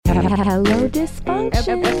Hello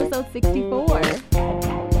Dysfunction. Episode 64.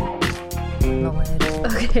 The lid.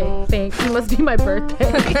 Okay, thanks. It must be my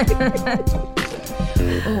birthday.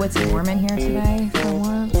 Oh, it's warm in here today for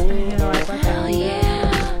once. I know, I love that. Hell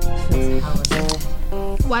yeah. Feels hella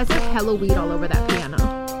good. Why is there hella weed all over that piano?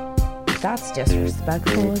 That's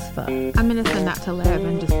disrespectful as fuck. I'm gonna send that to Lev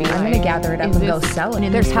and just be like, I'm gonna gather it up and go sell it.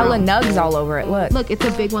 There's hella nugs all over it. Look, it's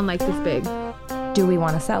a big one like this big. do we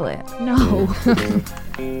want to sell it? No.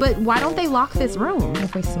 But why don't they lock this room?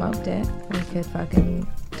 If we smoked it, we could fucking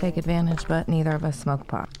take advantage, but neither of us smoke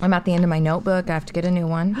pot. I'm at the end of my notebook. I have to get a new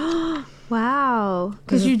one. Wow.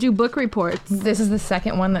 Because you do book reports. This is the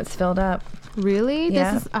second one that's filled up. Really?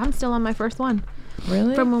 Yeah. I'm still on my first one.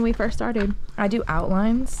 Really? From when we first started. I do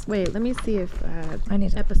outlines. Wait, let me see if I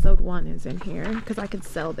need episode 1 is in here. Because I could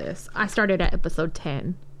sell this. I started at episode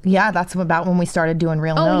 10. Yeah, that's about when we started doing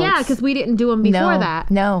real notes. Oh, yeah, because we didn't do them before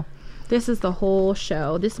that. No. This is the whole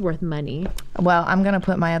show. This is worth money. Well, I'm going to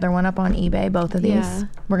put my other one up on eBay, both of these. Yeah.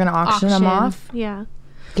 We're going to auction them off. Yeah.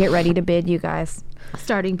 Get ready to bid, you guys.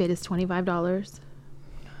 Starting bid is $25.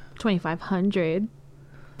 $2,500.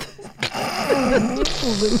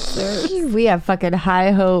 Losers. We have fucking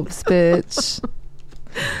high hopes, bitch.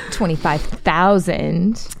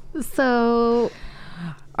 25,000. So,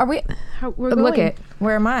 Are we? we're going. Look it.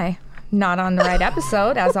 Where am I? Not on the right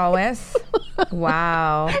episode, as always.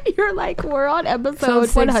 Wow. You're like, we're on episode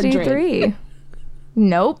 100. 63.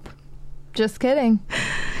 Nope. Just kidding.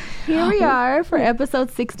 Here we are for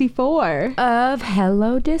episode 64 Of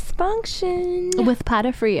Hello Dysfunction. with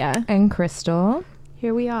Patafria. And Crystal.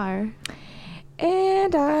 Here we are.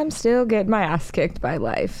 And I'm still getting my ass kicked by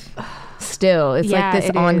life. Still. It's Yeah, like this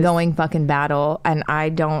it ongoing fucking battle. And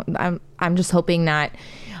I'm just hoping that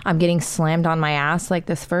I'm getting slammed on my ass like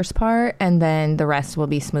this first part, and then the rest will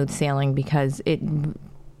be smooth sailing, because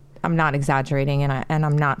I'm not exaggerating, and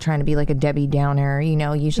I'm not trying to be like a Debbie Downer. You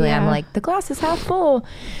know, usually I'm Yeah. like, the glass is half full.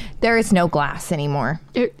 There is no glass anymore.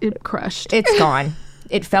 It crushed. It's gone.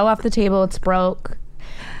 It fell off the table. It's broke.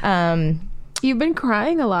 You've been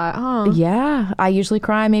crying a lot, huh? Yeah, I usually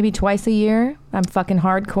cry maybe twice a year. I'm fucking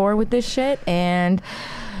hardcore with this shit, and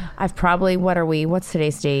I've probably, what's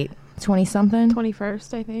today's date? 20 something?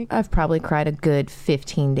 21st, I think. I've probably cried a good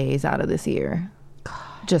 15 days out of this year.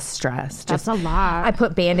 Just stress. That's a lot. I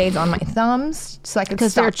put Band-Aids on my thumbs so I could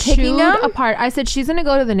Because they're stop picking chewed them. apart. I said, she's going to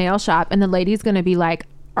go to the nail shop, and the lady's going to be like,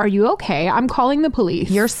 are you okay? I'm calling the police.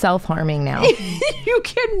 You're self-harming now. You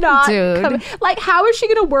cannot. Dude. Like, how is she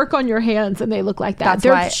going to work on your hands and they look like that? That's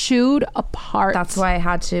They're why- chewed apart. That's why I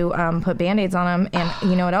had to put Band-Aids on them. And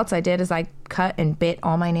you know what else I did is I cut and bit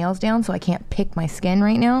all my nails down, so I can't pick my skin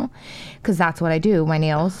right now, because that's what I do. My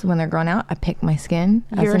nails, when they're grown out, I pick my skin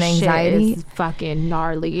as your an anxiety. shit is fucking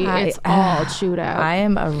gnarly. It's all chewed out. I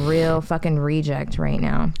am a real fucking reject right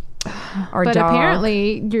now. Our but dog.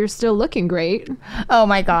 apparently, you're still looking great. Oh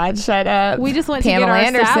my God, shut up. We just went Pamela to get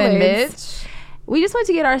our Anderson, salads. bitch. We just went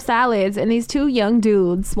to get our salads, and these two young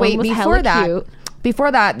dudes. One Wait, was before hella that,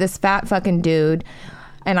 cute. this fat fucking dude,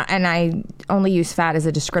 and I only use fat as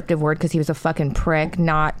a descriptive word because he was a fucking prick,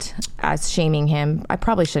 not as shaming him. I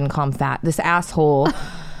probably shouldn't call him fat. This asshole.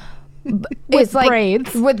 With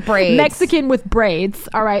braids. With braids. Mexican with braids.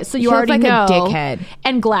 All right, so you He already looks like know. a dickhead.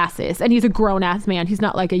 And glasses, and he's a grown ass man. He's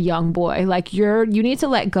not like a young boy. Like you need to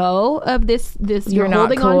let go of this. You're not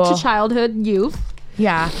holding cool. on to childhood youth.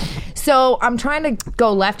 Yeah. So I'm trying to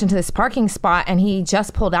go left into this parking spot, and he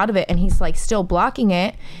just pulled out of it, and he's like still blocking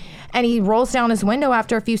it. And he rolls down his window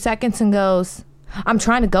after a few seconds and goes, I'm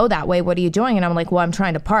trying to go that way. What are you doing? And I'm like, well, I'm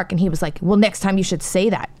trying to park. And he was like, well, next time you should say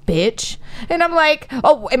that, bitch. And I'm like,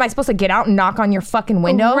 oh, am I supposed to get out and knock on your fucking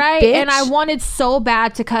window? Right. Bitch? And I wanted so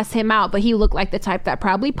bad to cuss him out, but he looked like the type that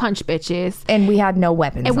probably punched bitches. And we had no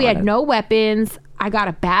weapons. And we on had us. no weapons. I got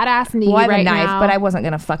a badass knee Well, I have right a knife, now. but I wasn't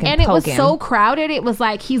going to fucking And it poke was him. so crowded. It was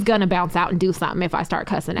like, he's going to bounce out and do something if I start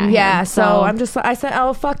cussing at him. Yeah. So I said,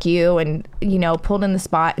 oh, fuck you. And, pulled in the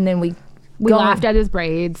spot. And then we laughed at his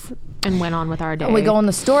braids and went on with our day. We go in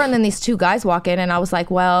the store, and then these two guys walk in, and I was like,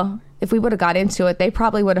 well, if we would have got into it, they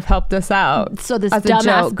probably would have helped us out. So this As a dumbass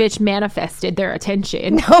joke. bitch manifested their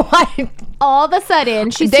attention. No, All of a sudden,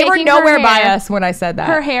 she's they were taking her nowhere by hair- us when I said that.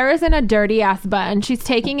 Her hair is in a dirty ass bun. She's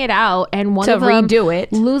taking it out, and one To of them redo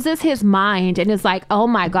it. loses his mind and is like, "Oh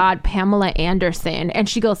my God, Pamela Anderson!" And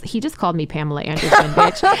she goes, "He just called me Pamela Anderson,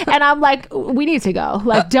 bitch." And I'm like, "We need to go.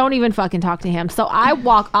 Like, don't even fucking talk to him." So I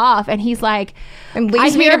walk off, and he's like, And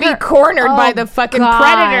leaves I me hear to be cornered by the fucking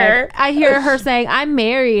predator. I hear her saying, I'm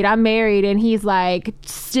married married, and he's like,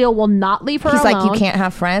 still will not leave her He's alone. like, you can't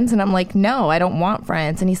have friends. And I'm like, no, I don't want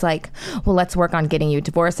friends. And he's like, well, let's work on getting you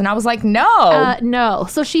divorced. And I was like, no. No.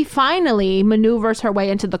 So she finally maneuvers her way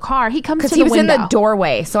into the car. He comes to Because the he was window. in the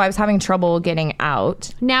doorway. So I was having trouble getting out.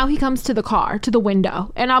 Now he comes to the car, to the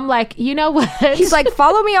window. And I'm like, you know what? He's like,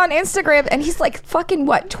 follow me on Instagram. And he's like, fucking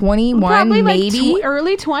what, 21 probably maybe? like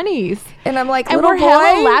early 20s. And I'm like, And little we're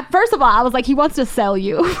hella boy. laugh. First of all, I was like, he wants to sell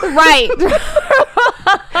you. Right.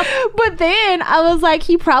 But then I was like,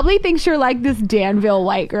 he probably thinks you're like this Danville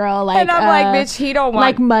white girl. Like, And I'm like, bitch, he don't want.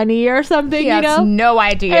 like money or something, he you has know? no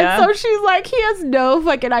idea. And so she's like, he has no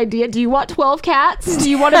fucking idea. Do you want 12 cats? Do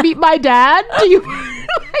you want to meet my dad? Do you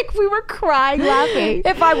like, we were crying laughing.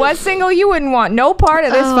 If I was single, you wouldn't want no part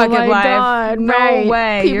of this fucking my life. God, No right.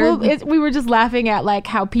 way. We were just laughing at like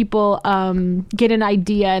how people get an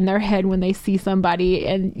idea in their head when they see somebody,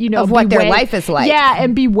 and you know, Of what be their life is like. Yeah,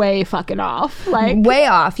 and be way fucking off. Like, way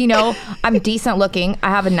off. You know, I'm decent looking. I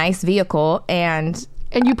have a nice vehicle, and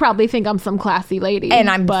you probably think I'm some classy lady,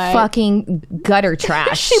 I'm but fucking gutter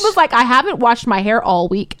trash. she was like, I haven't washed my hair all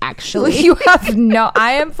week, actually. You have no.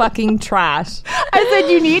 I am fucking trash. I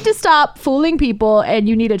said, you need to stop fooling people, and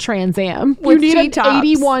you need a Trans Am. You With need an T-tops.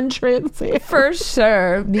 81 Trans Am. For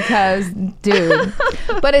sure, because dude.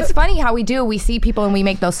 But it's funny how we see people and we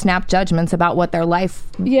make those snap judgments about what their life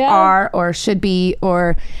Yeah. are or should be,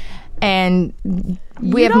 and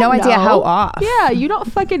we You have no don't idea know. how off. Yeah, you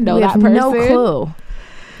don't fucking know We that have person. no clue.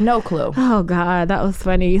 No clue. Oh God, that was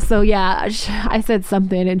funny. So yeah, I said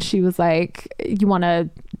something, and she was like, "You want to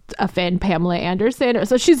offend Pamela Anderson?"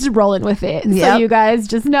 So she's just rolling with it. So Yep. you guys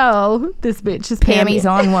just know this bitch is Pammy's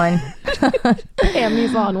on one.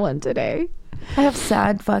 Pammy's on one today. I have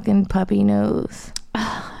sad fucking puppy nose.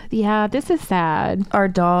 Yeah, this is sad. Our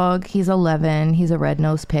dog, he's 11. He's a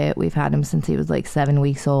red-nosed pit. We've had him since he was like 7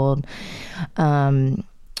 weeks old.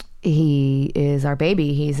 He is our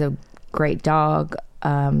baby. He's a great dog,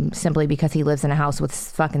 simply because he lives in a house with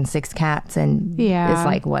fucking 6 cats and Yeah. is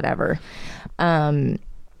like whatever.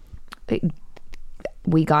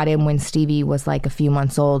 We got him when Stevie was like a few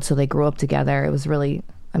months old, so they grew up together. It was really,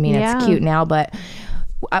 I mean, Yeah. it's cute now, but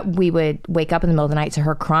we would wake up in the middle of the night to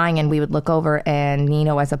her crying, and we would look over, and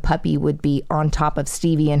Nino as a puppy would be on top of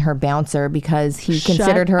Stevie and her bouncer because he Shut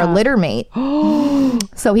considered her a up. litter mate.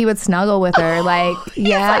 So he would snuggle with her like,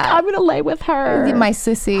 yeah, Like, I'm gonna lay with her. my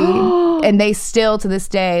sissy. And they still to this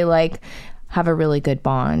day like have a really good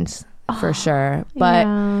bond for sure. But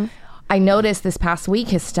Yeah. I noticed this past week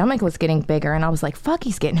his stomach was getting bigger, and I was like, fuck,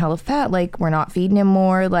 he's getting hella fat. Like, we're not feeding him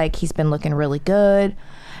more. Like, he's been looking really good.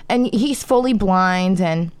 And he's fully blind,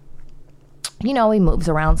 and, you know, he moves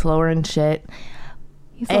around slower and shit.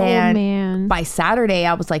 He's an old And man. by Saturday,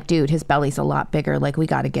 I was like, dude, his belly's a lot bigger. Like, we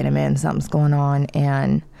got to get him in. Something's going on.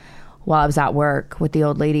 And while I was at work with the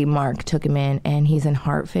old lady, Mark took him in, and he's in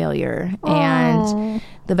heart failure. And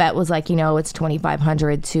the vet was like, you know, it's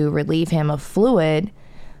 $2,500 to relieve him of fluid.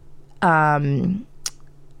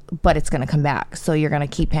 But it's going to come back. So you're going to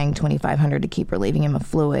keep paying $2,500 to keep relieving him of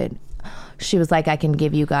fluid. She was like, I can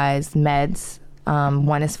give you guys meds.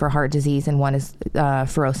 One is for heart disease, and one is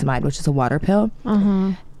furosemide, which is a water pill.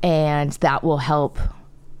 And that will help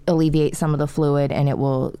alleviate some of the fluid, and it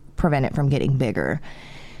will prevent it from getting bigger.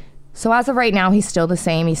 So as of right now, he's still the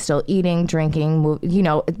same. He's still eating, drinking, you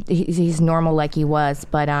know, he's normal like he was.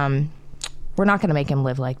 But we're not going to make him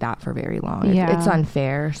live like that for very long. Yeah. It's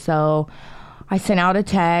unfair. So I sent out a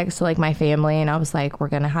text to like my family, and I was like, we're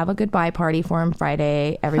going to have a goodbye party for him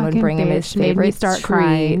Friday. Everyone Fucking bring him his bitch made me favorite start treats.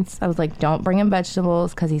 crying. I was like, don't bring him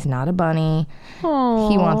vegetables because he's not a bunny. Aw.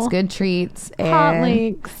 He wants good treats. And Hot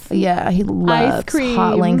links. yeah, he loves cream.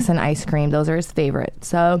 hot links and ice cream. Those are his favorite.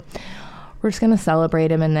 So we're just going to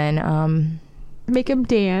celebrate him, and then Make him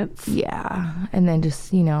dance. yeah, and then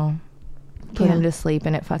just, you know, put Yeah. him to sleep,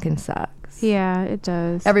 and it fucking sucks. Yeah, it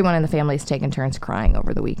does. Everyone in the family's taken turns crying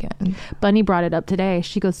over the weekend. Bunny brought it up today.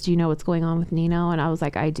 She goes, do you know what's going on with Nino? And I was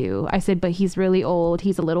like, I do. I said, but he's really old.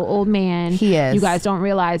 He's a little old man. He is. You guys don't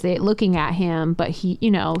realize it looking at him, but he, you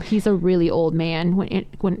know, he's a really old man when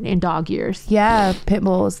in dog years. Yeah, pit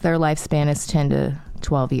bulls, their lifespan is 10 to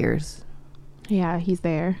 12 years. Yeah, he's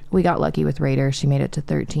there. We got lucky with Raider. She made it to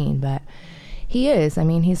 13, but he is. I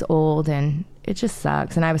mean, he's old, and it just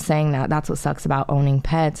sucks. And I was saying that's what sucks about owning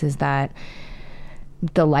pets, is that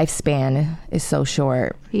the lifespan is so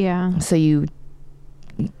short. Yeah. So you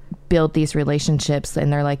build these relationships,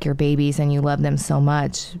 and they're like your babies, and you love them so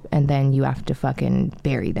much, and then you have to fucking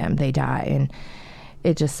bury them. They die, and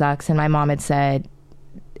it just sucks. And my mom had said,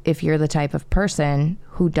 if you're the type of person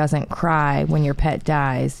who doesn't cry when your pet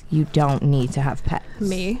dies, you don't need to have pets.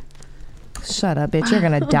 Me. Shut up, bitch. You're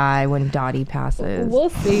gonna die when Dottie passes. We'll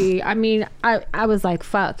see. I mean, I was like,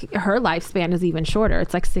 fuck, her lifespan is even shorter.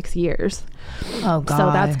 It's like 6 years. Oh God.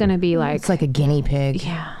 So that's gonna be like, it's like a guinea pig.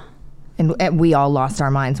 yeah. And we all lost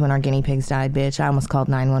our minds when our guinea pigs died, bitch. I almost called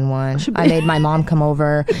 911. I made my mom come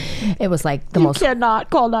over. It was like the most. You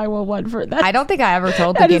cannot call 911 for that. I don't think I ever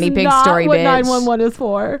told the That guinea is pig not story, what bitch. 911 is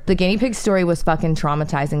for. The guinea pig story was fucking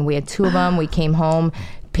traumatizing. We had 2 of them. We came home.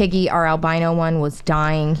 Piggy, our albino one, was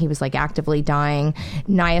dying. He was like actively dying.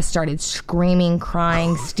 Naya started screaming,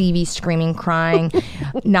 crying. Stevie screaming, crying.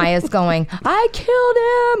 Naya's going, I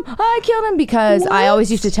killed him because I always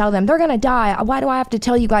used to tell them they're gonna die. Why do I have to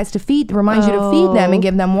tell you guys to remind you to feed them and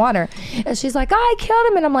give them water? And she's like, I killed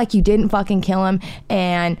him. And I'm like, you didn't fucking kill him.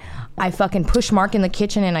 And I fucking push Mark in the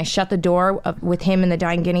kitchen and I shut the door with him and the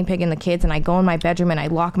dying guinea pig and the kids, and I go in my bedroom and I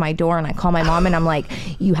lock my door and I call my mom and I'm like,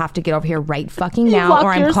 you have to get over here right fucking now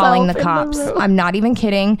or I'm calling the cops. I'm not even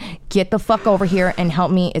kidding. Get the fuck over here and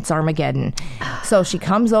help me. It's Armageddon. So she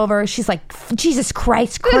comes over. She's like, Jesus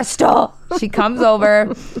Christ, Crystal. She comes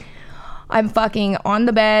over. I'm fucking on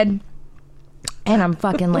the bed. And I'm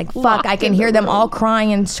fucking like, fuck, I can hear them all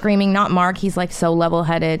crying and screaming. Not Mark. He's like so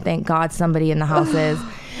level-headed. Thank God somebody in the house is.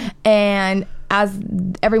 And as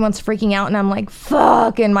everyone's freaking out and I'm like,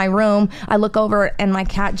 fuck, in my room, I look over and my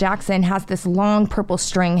cat Jackson has this long purple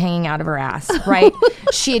string hanging out of her ass, right?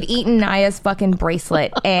 She had eaten Naya's fucking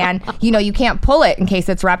bracelet and, you can't pull it in case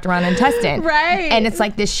it's wrapped around an intestine. Right. And it's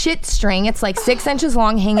like this shit string. It's like 6 inches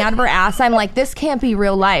long hanging out of her ass. I'm like, this can't be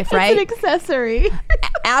real life, right? It's an accessory.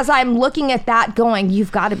 As I'm looking at that going,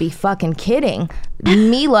 you've got to be fucking kidding.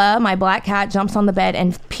 Mila, my black cat, jumps on the bed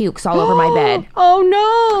and pukes all over my bed. Oh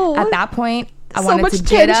no. At that point, I so wanted much to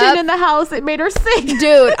get tension up. in the house, it made her sick.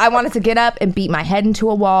 Dude, I wanted to get up and beat my head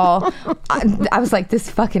into a wall. I was like,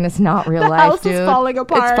 this fucking is not real life, house dude. is falling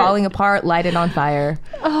apart. It's falling apart, light it on fire.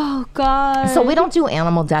 Oh God. So we don't do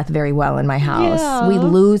animal death very well in my house. Yeah. We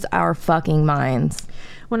lose our fucking minds.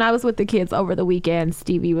 When I was with the kids over the weekend,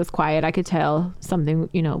 Stevie was quiet. I could tell something,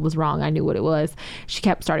 was wrong. I knew what it was. She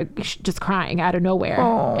started just crying out of nowhere.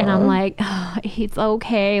 Aww. And I'm like, oh, it's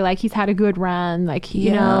okay. Like, he's had a good run. Like,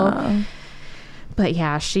 you know. But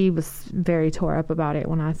yeah, she was very tore up about it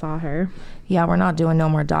when I saw her. Yeah, we're not doing no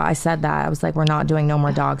more dogs. I said that. I was like, we're not doing no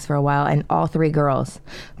more dogs for a while. And all 3 girls,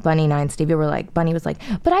 Bunny, Naya, and Stevie, were like, Bunny was like,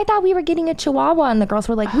 but I thought we were getting a Chihuahua. And the girls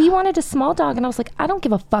were like, we wanted a small dog. And I was like, I don't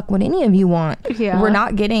give a fuck what any of you want. Yeah. We're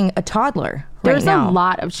not getting a toddler. There's right now. a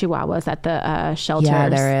lot of Chihuahuas at the shelters. Yeah,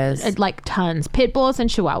 there is. Like tons. Pit bulls and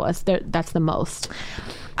Chihuahuas. That's the most.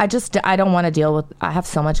 I don't want to deal with, I have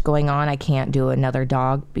so much going on. I can't do another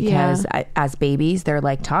dog because as babies, they're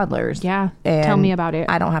like toddlers. Yeah. Tell me about it.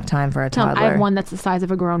 I don't have time for a toddler. I have one that's the size of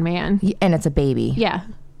a grown man. And it's a baby. Yeah.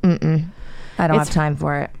 I don't have time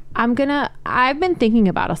for it. I've been thinking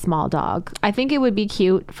about a small dog. I think it would be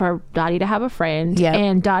cute for Dottie to have a friend. Yep.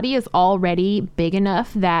 And Dottie is already big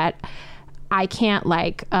enough that I can't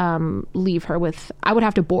leave her with, I would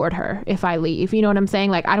have to board her if I leave. You know what I'm saying?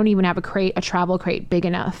 Like, I don't even have a travel crate big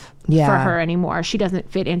enough for her anymore. She doesn't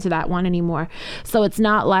fit into that one anymore. So it's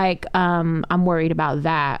not like I'm worried about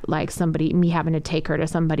that, like me having to take her to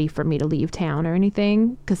somebody for me to leave town or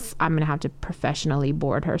anything, because I'm going to have to professionally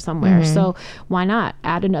board her somewhere. Mm-hmm. So why not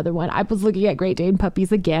add another one? I was looking at Great Dane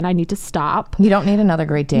puppies again. I need to stop. You don't need another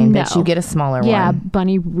Great Dane, bitch. You get a smaller one. Yeah,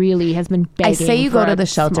 Bunny really has been begging. I say you go to the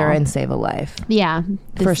shelter and save a life. Yeah,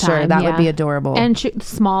 for sure. That would be adorable. And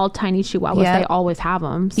small, tiny Chihuahuas, they always have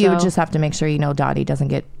them. So. You would just have to make sure Dottie doesn't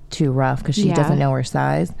get too rough because she doesn't know her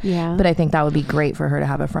size. Yeah. But I think that would be great for her to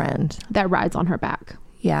have a friend that rides on her back.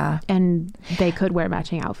 Yeah. And they could wear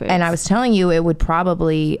matching outfits. And I was telling you, it would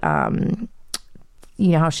probably, you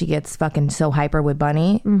know how she gets fucking so hyper with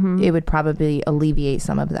Bunny? Mm-hmm. It would probably alleviate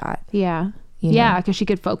some of that. Yeah. Yeah, because she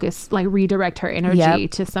could focus, redirect her energy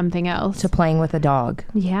to something else. To playing with a dog.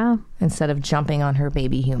 Yeah. Instead of jumping on her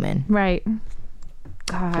baby human. Right.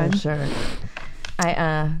 God. For sure.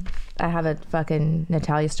 I have a fucking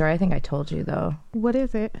Natalia story. I think I told you, though. What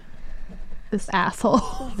is it? This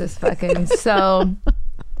asshole. This fucking... So,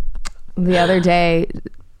 the other day...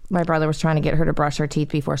 My brother was trying to get her to brush her teeth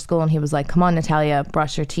before school, and he was like, come on, Natalia,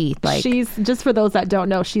 brush your teeth. Like, she's, just for those that don't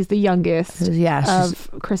know, she's the youngest of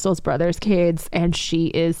Crystal's brother's kids, and she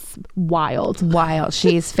is wild.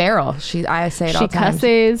 She's feral. I say it all the time. She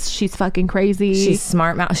cusses. She's fucking crazy. She's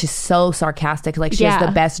smart mouth. She's so sarcastic. Like, she has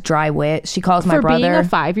the best dry wit. She calls my brother. For being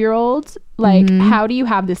a 5-year-old, how do you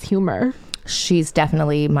have this humor? She's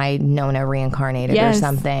definitely my Nona reincarnated or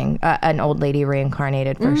something. An old lady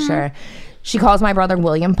reincarnated for sure. She calls my brother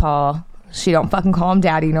William Paul. She don't fucking call him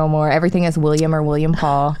daddy no more. Everything is William or William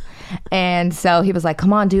Paul. And so he was like,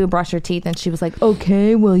 come on, dude, brush your teeth. And she was like,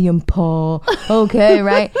 okay, William Paul. Okay,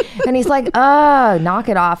 right? And he's like, knock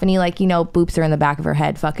it off. And he like, boops her in the back of her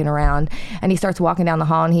head fucking around. And he starts walking down the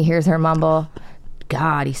hall and he hears her mumble,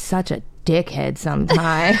 God, he's such a dickhead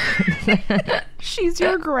sometimes. She's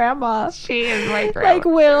your grandma. She is my grandma. Like,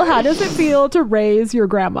 Will, how does it feel to raise your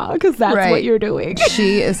grandma? Because that's what you're doing.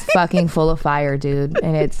 She is fucking full of fire, dude.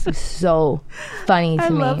 And it's so funny to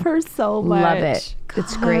me. I love her so much. Love it. God.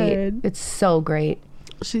 It's great. It's so great.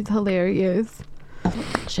 She's hilarious.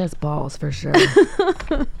 She has balls for sure.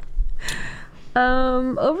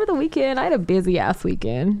 Over the weekend, I had a busy ass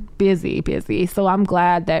weekend. Busy. So I'm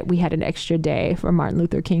glad that we had an extra day for Martin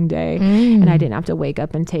Luther King Day, and I didn't have to wake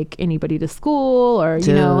up and take anybody to school or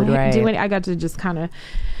do any. I got to just kind of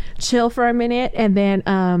chill for a minute, and then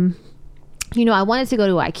I wanted to go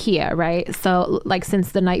to IKEA, right? So like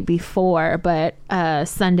since the night before, but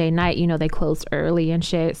Sunday night, they closed early and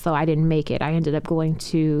shit, so I didn't make it. I ended up going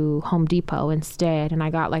to Home Depot instead, and I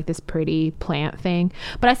got like this pretty plant thing,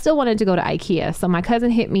 but I still wanted to go to IKEA. So my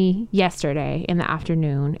cousin hit me yesterday in the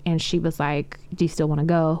afternoon, and she was like, do you still want to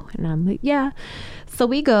go? And I'm like, yeah. So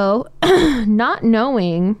we go, not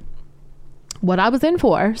knowing what I was in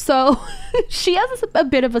for. So she has a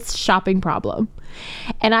bit of a shopping problem.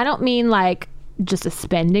 And I don't mean like just a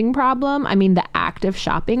spending problem. I mean the act of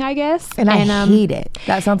shopping, I guess. And I hate it.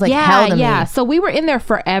 That sounds like hell to me. Yeah. So we were in there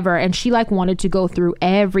forever, and she like wanted to go through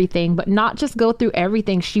everything, but not just go through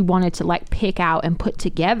everything. She wanted to like pick out and put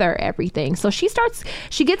together everything. So she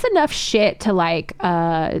gets enough shit to like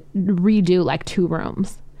redo like 2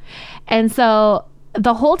 rooms. And so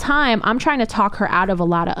the whole time I'm trying to talk her out of a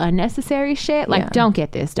lot of unnecessary shit. Like, don't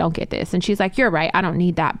get this. And she's like, you're right, I don't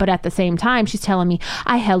need that. But at the same time, she's telling me,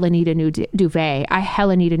 I hella need a new duvet. I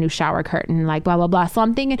hella need a new shower curtain, like blah, blah, blah. So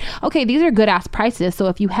I'm thinking, okay, these are good ass prices. So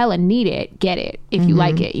if you hella need it, get it. If you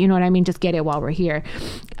like it, you know what I mean? Just get it while we're here.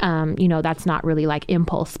 That's not really like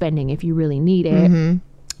impulse spending if you really need it.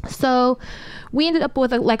 So we ended up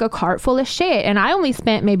with a cart full of shit, and I only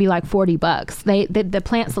spent maybe like $40. The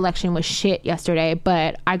plant selection was shit yesterday,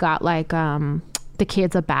 but I got like the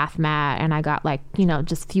kids a bath mat, and I got like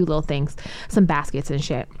just a few little things, some baskets and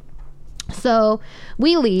shit. So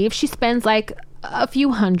we leave. She spends like a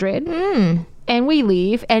few hundred, and we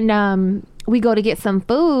leave, and we go to get some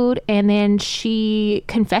food, and then she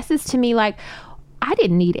confesses to me like, I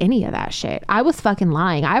didn't need any of that shit. I was fucking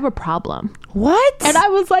lying. I have a problem. What? And I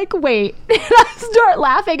was like, wait. And I start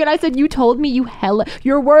laughing, and I said, you told me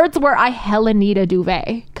your words were, I hella need a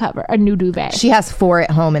duvet cover, a new duvet. She has 4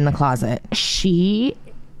 at home in the closet. She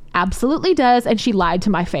absolutely does, and she lied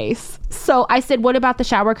to my face. So I said, what about the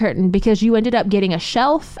shower curtain? Because you ended up getting a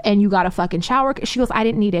shelf, and you got a fucking shower. She goes, I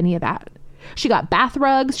didn't need any of that. She got bath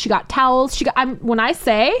rugs. She got towels. When I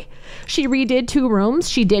say she redid 2 rooms,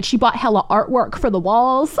 she did. She bought hella artwork for the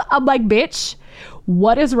walls. I'm like, bitch,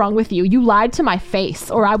 what is wrong with you? You lied to my face,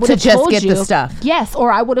 or I would have told you. To just get the stuff. Yes,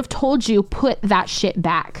 or I would have told you, put that shit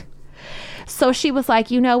back. So she was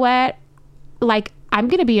like, you know what? Like, I'm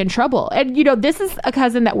going to be in trouble. And, this is a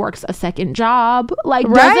cousin that works a second job.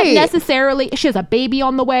 Like, doesn't necessarily, she has a baby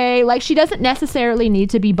on the way. Like, she doesn't necessarily need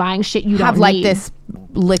to be buying shit you don't have need. Like this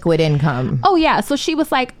liquid income. Oh, yeah. So she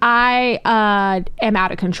was like, I am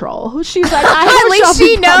out of control. She's like, at least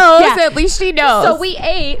she knows. Yeah. At least she knows. So we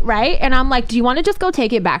ate, right? And I'm like, do you want to just go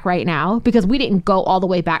take it back right now? Because we didn't go all the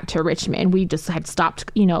way back to Richmond. We just had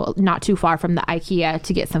stopped, not too far from the IKEA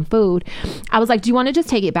to get some food. I was like, do you want to just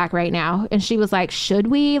take it back right now? And she was like, should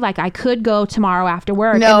we? Like, I could go tomorrow after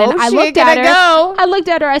work. No, and then I looked at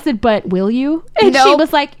her. I said, but will you? And she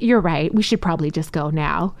was like, you're right. We should probably just go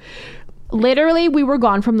now. Literally, we were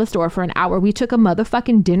gone from the store for an hour. We took a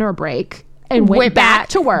motherfucking dinner break and went back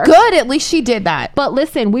to work. Good. At least she did that. But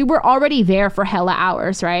listen, we were already there for hella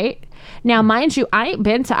hours, right? Now, mind you, I ain't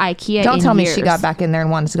been to IKEA Don't tell me years. she got back in there and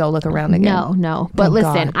wanted to go look around again. No. But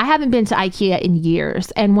listen, I haven't been to IKEA in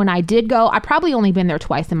years. And when I did go, I probably only been there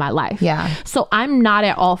twice in my life. Yeah. So I'm not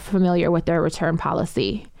at all familiar with their return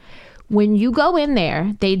policy. When you go in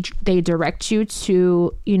there, they direct you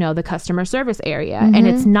to, the customer service area. And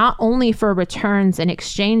it's not only for returns and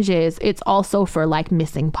exchanges, it's also for like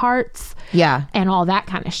missing parts. Yeah. And all that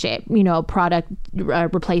kind of shit, product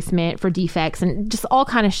replacement for defects and just all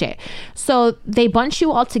kind of shit. So they bunch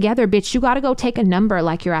you all together, bitch. You got to go take a number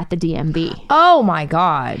like you're at the DMV. Oh my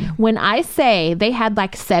God. When I say they had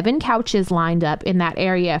like 7 couches lined up in that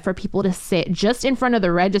area for people to sit just in front of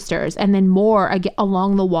the registers, and then more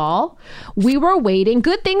along the wall, we were waiting.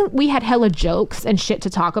 Good thing we had hella jokes and shit to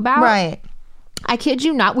talk about. Right. I kid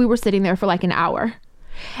you not, we were sitting there for like an hour.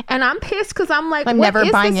 And I'm pissed because I'm like, I'm never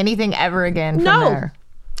buying anything ever again from there.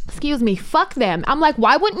 Excuse me, fuck them. I'm like,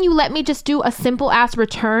 why wouldn't you let me just do a simple ass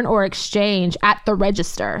return or exchange at the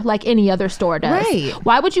register like any other store does? Right.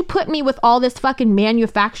 Why would you put me with all this fucking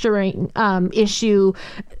manufacturing issue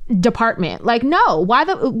department? Like, no.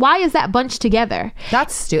 Why is that bunched together?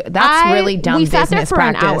 That's really dumb we sat there business for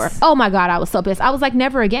practice. an hour. Oh my God, I was so pissed. I was like,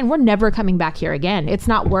 never again. We're never coming back here again. It's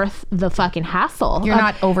not worth the fucking hassle. You're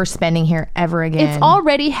not overspending here ever again. It's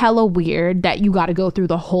already hella weird that you got to go through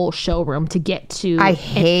the whole showroom to get to. I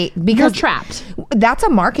hate because you're trapped. That's a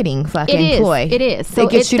marketing fucking ploy. It is. So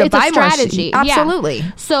it gets you to buy a strategy. more. Absolutely.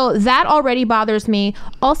 Yeah. So that already bothers me.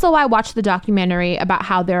 Also, I watched the documentary about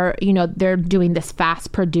how they're doing this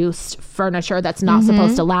fast produced furniture that's not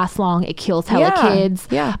supposed to last long. It kills hella kids.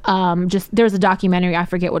 Yeah. Just there's a documentary. I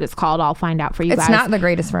forget what it's called. I'll find out for you guys. It's not the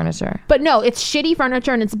greatest furniture. But no, it's shitty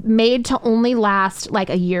furniture and it's made to only last like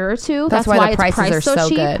a year or two. That's why the it's prices priced are so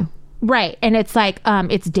cheap. good. Right. And it's like,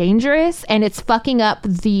 it's dangerous and it's fucking up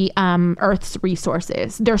the Earth's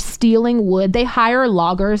resources. They're stealing wood. They hire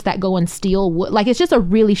loggers that go and steal wood. Like, it's just a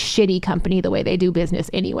really shitty company the way they do business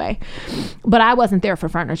anyway. But I wasn't there for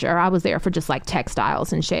furniture. I was there for just like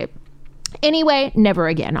textiles and shit. Anyway, never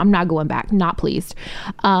again. I'm not going back. Not pleased.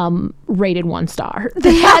 Rated 1 star.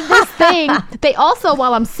 They had this thing. They also,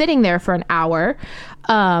 while I'm sitting there for an hour,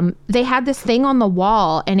 they had this thing on the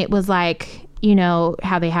wall and it was like, you know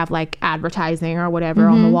how they have like advertising or whatever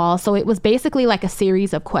on the wall. So it was basically like a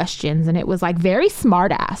series of questions and it was like very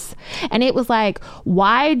smart ass. And it was like,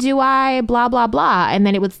 why do I blah, blah, blah? And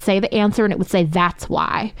then it would say the answer and it would say, that's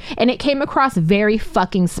why. And it came across very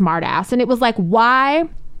fucking smart ass. And it was like, why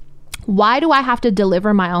do I have to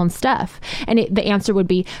deliver my own stuff? And the answer would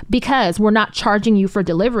be, because we're not charging you for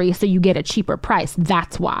delivery, so you get a cheaper price.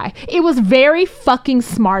 That's why. It was very fucking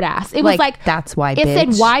smart ass. It was like, that's why, it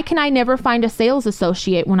bitch. said, why can I never find a sales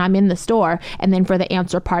associate when I'm in the store? And then for the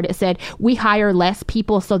answer part, it said, we hire less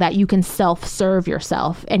people so that you can self-serve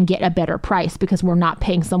yourself and get a better price because we're not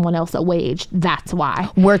paying someone else a wage. That's why.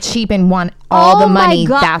 We're cheap and want all the money.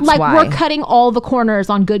 That's like, why. we're cutting all the corners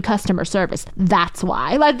on good customer service. That's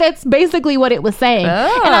why. Like, that's basically what it was saying.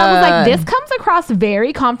 And I was like, this comes across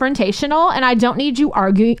very confrontational and I don't need you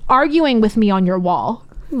arguing with me on your wall.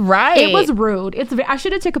 Right. It was rude. I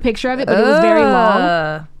should have took a picture of it, but it was very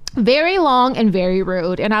long. Very long and very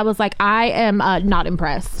rude. And I was like, I am not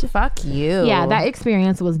impressed. Fuck you. Yeah, that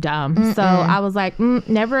experience was dumb. So I was like,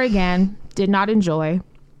 never again. Did not enjoy.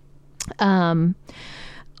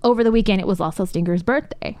 Over the weekend, it was also Stinger's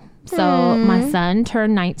birthday. So my son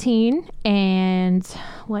turned 19 and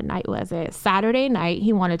what night was it? Saturday night,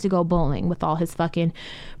 he wanted to go bowling with all his fucking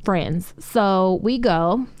friends. So we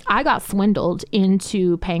go. I got swindled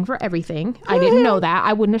into paying for everything. I didn't know that.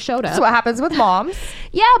 I wouldn't have showed up. That's what happens with moms.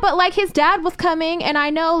 Yeah, but like his dad was coming and I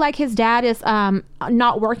know like his dad is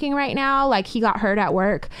not working right now. Like he got hurt at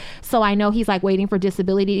work. So I know he's like waiting for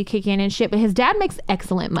disability to kick in and shit, but his dad makes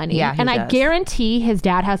excellent money. Yeah, and does. I guarantee his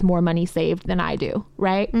dad has more money saved than I do,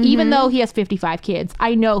 right? Even though he has 55 kids,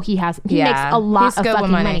 I know he makes a lot of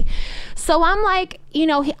fucking money. So I'm like, you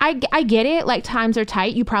know, I get it. Like times are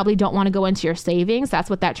tight. You probably don't want to go into your savings. That's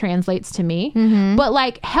what that translates to me. But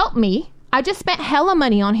like, help me. I just spent hella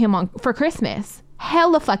money on him for Christmas.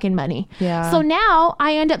 Hella fucking money. Yeah. So now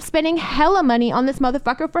I end up spending hella money on this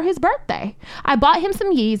motherfucker for his birthday. I bought him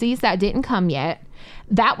some Yeezys that didn't come yet.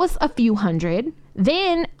 That was a few $100.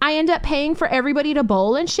 Then I end up paying for everybody to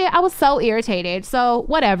bowl and shit. I was so irritated. So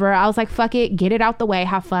whatever. I was like, fuck it. Get it out the way.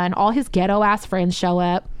 Have fun. All his ghetto ass friends show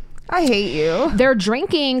up. I hate you. They're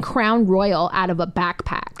drinking Crown Royal out of a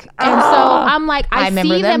backpack. And so I'm like, I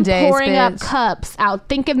see them pouring up cups out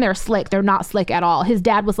thinking they're slick. They're not slick at all. His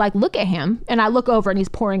dad was like, look at him. And I look over and he's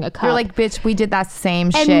pouring a cup. You're like, bitch, we did that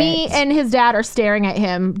same shit. And me and his dad are staring at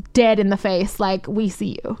him dead in the face like, we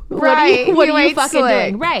see you. Right. What are you fucking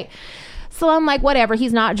doing? Right. So I'm like, whatever.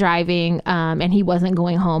 He's not driving and he wasn't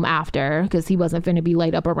going home after because he wasn't finna be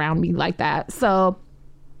laid up around me like that. So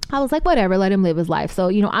I was like, whatever, let him live his life. So,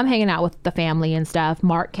 you know, I'm hanging out with the family and stuff.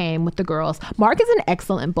 Mark came with the girls. Mark is an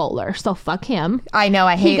excellent bowler, so fuck him. I know,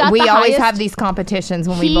 I hate it. We always have these competitions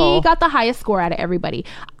when we bowl. He got the highest score out of everybody.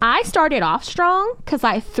 I started off strong because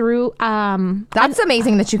I threw... That's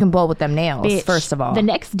amazing that you can bowl with them nails, bitch, first of all. The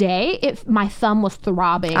next day, my thumb was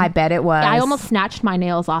throbbing. I bet it was. I almost snatched my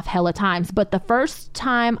nails off hella times. But the first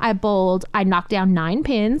time I bowled, I knocked down 9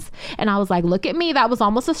 pins. And I was like, look at me, that was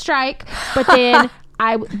almost a strike. But then...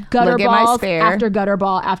 I gutter Look at my balls spare. after gutter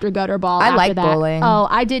ball after gutter ball. I after like that. bowling. Oh,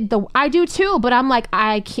 I do too, but I'm like,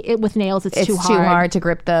 I can't, with nails, it's It's too hard to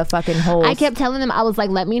grip the fucking holes. I kept telling them, I was like,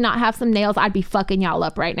 let me not have some nails. I'd be fucking y'all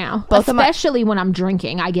up right now. Both of Especially when I'm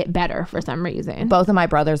drinking, I get better for some reason. Both of my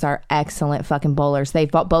brothers are excellent fucking bowlers. They've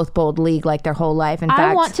both bowled league like their whole life. In fact,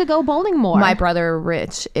 I want to go bowling more. my brother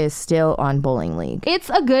Rich is still on bowling league. It's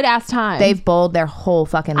a good ass time. They've bowled their whole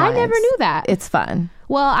fucking lives. I never knew that. It's fun.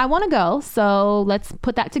 Well, I want to go, so let's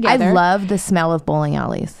put that together. I love the smell of bowling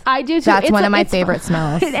alleys. I do too. That's one of my favorite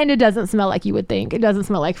smells. And it doesn't smell like you would think. It doesn't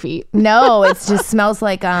smell like feet. No, it just smells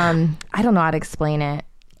like I don't know how to explain it.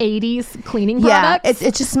 80s cleaning Yeah, products.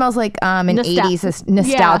 it just smells like an 80s. It's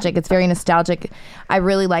nostalgic. Yeah. It's very nostalgic. I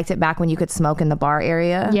really liked it back when you could smoke in the bar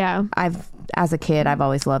area. Yeah. As a kid, I've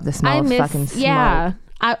always loved the smell of fucking smoke. Yeah.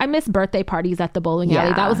 I miss birthday parties at the bowling alley.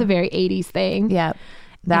 Yeah. That was a very 80s thing. Yeah.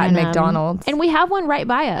 That and McDonald's. And we have one right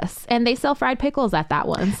by us, and they sell fried pickles at that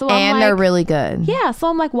one. So I'm they're like, really good. yeah. So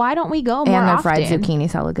I'm like, why don't we go more And their often? fried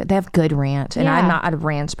zucchini's hella good. They have good ranch, and Yeah. I'm not a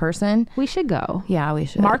ranch person. We should go. Yeah, we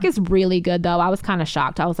should. Mark is really good though. I was kind of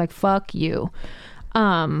shocked. I was like, fuck you.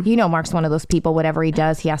 You know, Mark's one of those people. Whatever he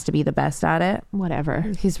does, he has to be the best at it. Whatever.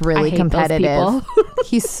 He's I really hate those competitive. people.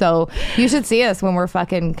 He's so. You should see us when we're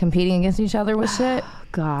fucking competing against each other with shit.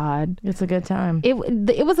 God. It's a good time. It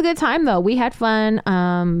was a good time though. We had fun.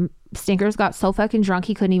 Stinkers got so fucking drunk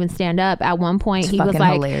he couldn't even stand up. At one point, he was fucking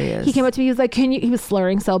like, hilarious. he came up to me. He was like, "Can you?" He was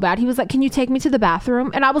slurring so bad. He was like, "Can you take me to the bathroom?"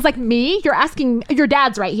 And I was like, "Me? You're asking? Your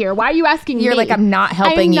dad's right here. Why are you asking me?" You're like, "I'm not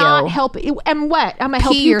helping you." I'm not helping. And what? I'm gonna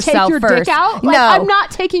help Pee you take yourself your first. dick out? Like, No. I'm not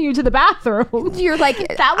taking you to the bathroom. You're like,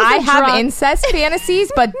 That was I a have drunk- incest fantasies,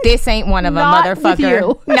 but this ain't one of them, Not with motherfucker.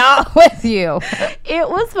 you. Not with you. It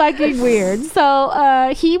was fucking weird.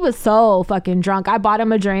 So he was so fucking drunk. I bought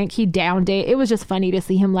him a drink. He downed it. It was just funny to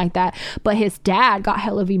see him like that. But his dad got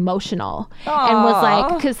hella emotional and was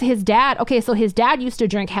like, because his dad used to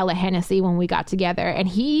drink hella Hennessy when we got together, and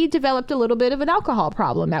he developed a little bit of an alcohol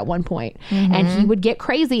problem at one point. And he would get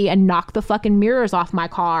crazy and knock the fucking mirrors off my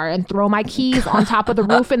car and throw my keys on top of the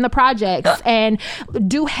roof in the projects and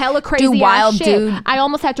do hella crazy wild ass shit. dude I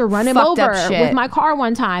almost had to run him fucked up over shit. with my car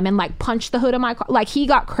one time and like punch the hood of my car. Like, he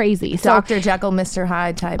got crazy. So Dr. Jekyll, Mr.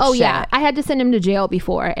 Hyde type shit. oh yeah, I had to send him to jail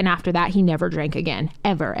before, and after that he never drank again,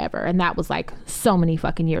 ever, and that was like so many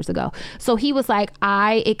fucking years ago. So he was like,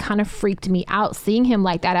 it kind of freaked me out seeing him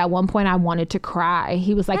like that. At one point I wanted to cry.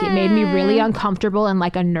 He was like, it made me really uncomfortable and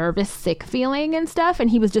like a nervous, sick feeling and stuff, and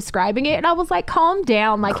he was describing it, and I was like, calm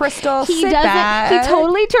down, like, Crystal, he sit doesn't back. he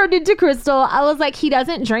totally turned into Crystal. I was like, he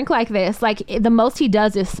doesn't drink like this. Like, the most he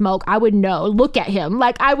does is smoke. I would know. Look at him.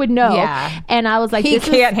 Like, I would know. Yeah. And I was like, He this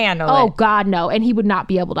can't handle oh it. God, no. And he would not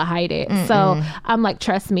be able to hide it. So I'm like,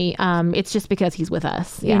 trust me, it's just because he's with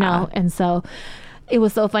us, Yeah. you know? And so it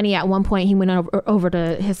was so funny. At one point he went over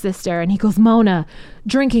to his sister and he goes, Mona,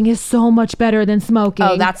 drinking is so much better than smoking.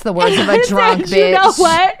 Oh, that's the words of a I drunk said, you know bitch.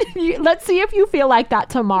 what? Let's see if you feel like that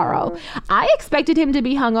tomorrow. I expected him to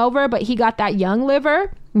be hungover, but he got that young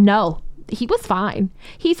liver. No, he was fine.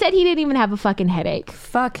 He said he didn't even have a fucking headache.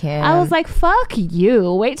 Fuck him. I was like, fuck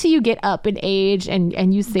you. Wait till you get up in age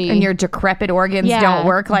and you see. and your decrepit organs Yeah. don't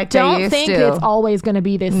work like Don't they used think to. it's always going to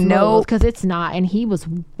be this smooth, Nope. because it's not. And he was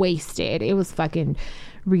wasted. It was fucking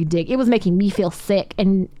ridiculous. It was making me feel sick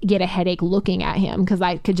and get a headache looking at him, because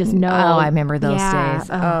I could just know. Oh, I remember those days.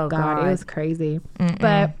 Oh, Oh, God, God. it was crazy.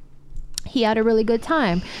 But he had a really good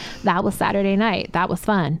time. That was Saturday night. That was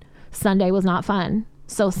fun. Sunday was not fun.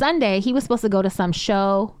 So Sunday, he was supposed to go to some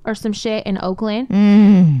show or some shit in Oakland.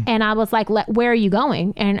 And I was like, where are you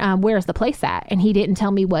going? And where's the place at? And he didn't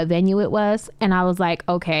tell me what venue it was. And I was like,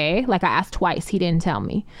 okay. Like, I asked twice. He didn't tell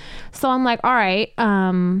me. So I'm like, all right.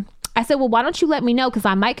 I said, well, why don't you let me know? Because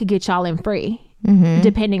I might could get y'all in free.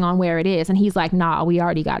 Depending on where it is. And he's like, nah, we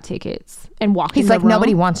already got tickets. And walked in He's the like, room.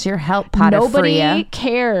 nobody wants your help, Nobody Potafria.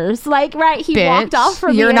 cares. Like, right, he Bitch, walked off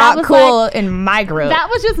from me. you're and I not was cool like, in my group. that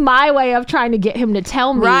was just my way of trying to get him to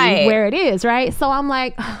tell me Right. where it is, right? So I'm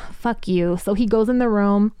like, fuck you. So he goes in the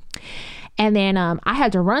room, and then I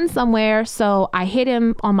had to run somewhere, so I hit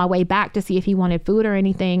him on my way back to see if he wanted food or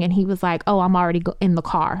anything, and he was like, oh, I'm already in the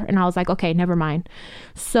car. And I was like, okay, never mind.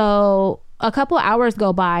 So a couple of hours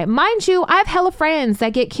go by. Mind you, I have hella friends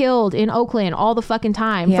that get killed in Oakland all the fucking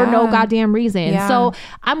time for no Yeah. goddamn reason. Yeah. So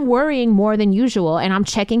I'm worrying more than usual, and I'm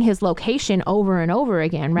checking his location over and over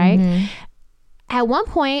again, right? At one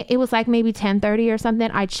point, it was like maybe 10:30 or something.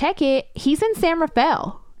 I check it. He's in San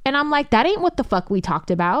Rafael. And I'm like, that ain't what the fuck we talked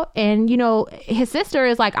about. And, you know, his sister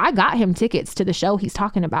is like, I got him tickets to the show he's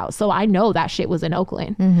talking about. So I know that shit was in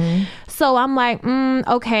Oakland. So I'm like,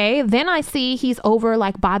 okay. Then I see he's over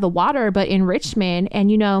like by the water, but in Richmond. And,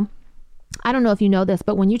 you know, I don't know if you know this,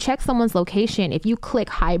 but when you check someone's location, if you click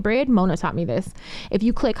hybrid, Mona taught me this. If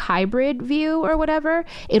you click hybrid view or whatever,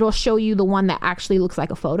 it'll show you the one that actually looks like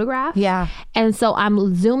a photograph. Yeah. And so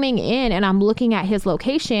I'm zooming in and I'm looking at his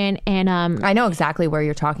location, and I know exactly where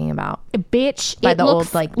you're talking about. Bitch, By it the looks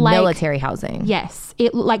old like military housing. Yes,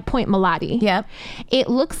 it like Point Melati. Yep. It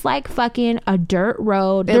looks like fucking a dirt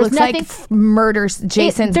road. It looks like murders.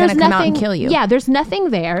 Jason's gonna come out and kill you. Yeah, there's nothing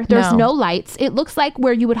there. There's no lights. It looks like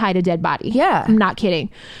where you would hide a dead body. Yeah. I'm not kidding.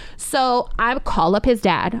 So I call up his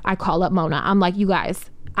dad. I call up Mona. I'm like, you guys,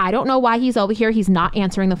 I don't know why he's over here. He's not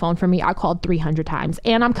answering the phone for me. I called 300 times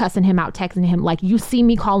and I'm cussing him out, texting him like, you see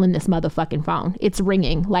me calling this motherfucking phone. It's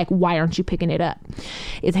ringing. Like, why aren't you picking it up?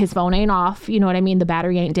 His phone ain't off. You know what I mean? The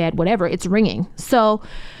battery ain't dead, whatever. It's ringing. So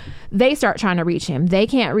they start trying to reach him. They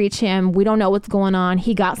can't reach him. We don't know what's going on.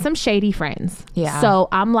 He got some shady friends. Yeah. So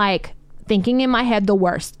I'm like, thinking in my head the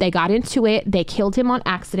worst. They got into it. They killed him on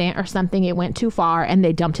accident or something. It went too far and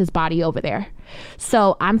they dumped his body over there.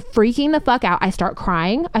 So I'm freaking the fuck out. I start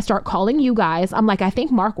crying. I start calling you guys. I'm like, I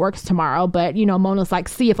think Mark works tomorrow, but you know, Mona's like,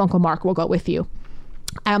 see if Uncle Mark will go with you.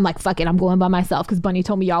 I'm like, fuck it, I'm going by myself because Bunny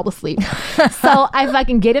told me y'all was asleep. So I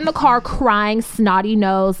fucking get in the car crying, snotty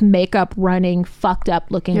nose, makeup running, fucked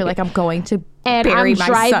up looking. You're like, I'm going to and bury I'm my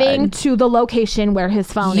driving son. to the location where his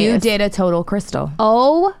phone is. You did a total Crystal.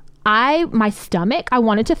 Oh, my stomach, I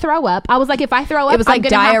wanted to throw up. I was like, if I throw up, it was like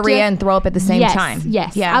diarrhea and throw up at the same yes, time.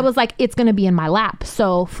 Yes. Yeah. I was like, it's going to be in my lap.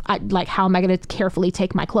 So like, how am I going to carefully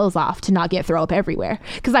take my clothes off to not get throw up everywhere?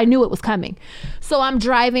 Because I knew it was coming. So I'm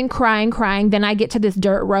driving, crying. Then I get to this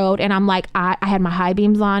dirt road and I'm like, I had my high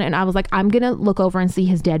beams on and I was like, I'm going to look over and see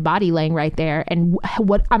his dead body laying right there. And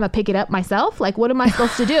what, I'm going to pick it up myself? Like, what am I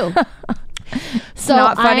supposed to do? So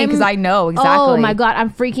not funny because I know exactly. Oh my God, I'm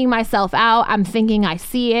freaking myself out. I'm thinking I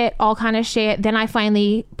see it, all kind of shit. Then I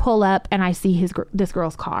finally pull up and I see this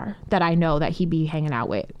girl's car that I know that he be hanging out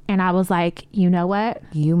with. And I was like, you know what?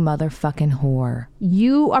 You motherfucking whore.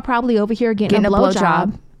 You are probably over here getting a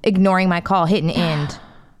blowjob. Ignoring my call, hitting end.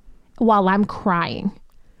 While I'm crying.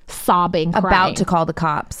 Sobbing, crying. About to call the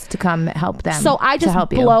cops to come help them. So I just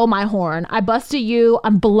blow my horn. I busted you.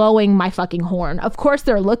 I'm blowing my fucking horn. Of course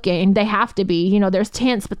they're looking. They have to be. You know, there's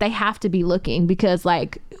tents, but they have to be looking because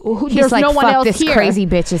like there's like, no one fuck, else this here. Crazy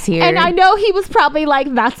bitch is here. And I know he was probably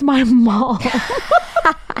like, that's my mom.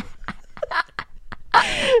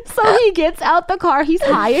 So he gets out the car. He's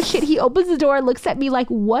high as shit. He opens the door and looks at me like,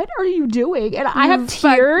 what are you doing? And I have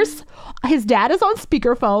tears. His dad is on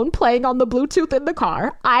speakerphone playing on the Bluetooth in the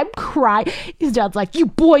car. I'm crying. His dad's like, you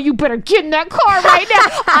better get in that car right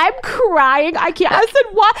now. I'm crying. I can't. I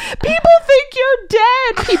said, what? People think you're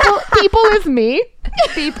dead. People is me.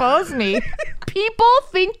 People is me. People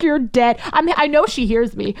think you're dead. I know she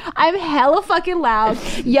hears me. I'm hella fucking loud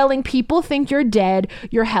yelling, people think you're dead.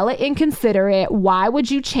 You're hella inconsiderate. Why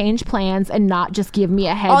would you change plans and not just give me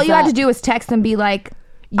a heads up? All you had to do was text and be like,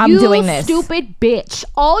 I'm doing this. You stupid bitch.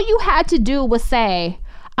 All you had to do was say,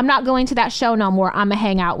 I'm not going to that show no more. I'm gonna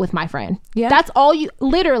hang out with my friend. Yeah. That's all you,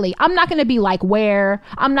 literally. I'm not gonna be like, where?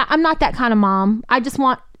 I'm not that kind of mom. I just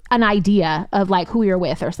want an idea of like who you're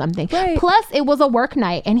with or something. Right. Plus it was a work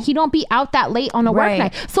night and he don't be out that late on a work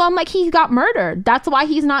night. So I'm like, he got murdered. That's why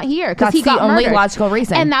he's not here. Because he got only murdered. Logical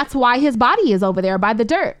reason. And that's why his body is over there by the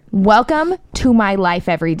dirt. Welcome to my life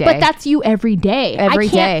every day. But that's you every day. Every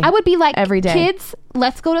day. I would be like, every day. Kids,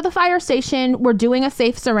 let's go to the fire station. We're doing a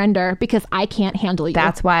safe surrender because I can't handle you.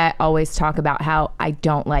 That's why I always talk about how I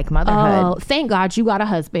don't like motherhood. Oh, thank God you got a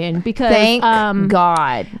husband because thank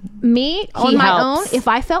God. Me on my own, if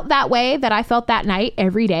I felt that way that I felt that night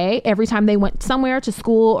every day, every time they went somewhere to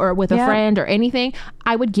school or with a friend or anything,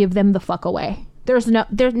 I would give them the fuck away. There's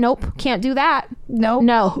nope, can't do that. Nope.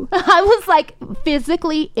 No. I was like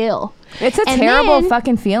physically ill. It's a terrible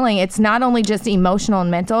fucking feeling. It's not only just emotional and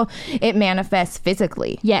mental, it manifests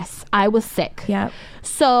physically. Yes, I was sick. Yeah.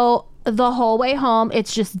 So the whole way home,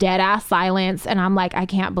 it's just dead ass silence. And I'm like, I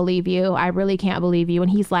can't believe you. I really can't believe you. And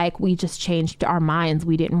he's like, we just changed our minds.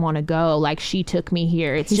 We didn't want to go. Like, she took me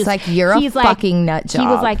here. It's he's just like, you're a fucking nut job. He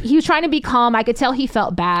was like, he was trying to be calm. I could tell he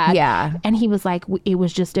felt bad. Yeah. And he was like, it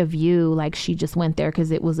was just a view. Like, she just went there because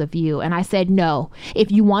it was a view. And I said, no,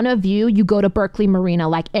 if you want a view, you go to Berkeley Marina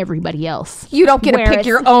like everybody else. You don't get to pick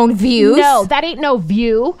your own views. No, that ain't no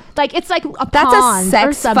view. Like, it's like a that's pond a sex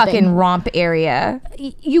or something. fucking romp area.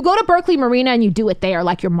 You go to Berkeley Marina and you do it there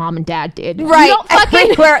like your mom and dad did. Right. You don't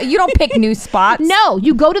fucking, you don't pick new spots. No,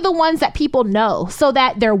 you go to the ones that people know so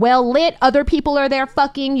that they're well lit. Other people are there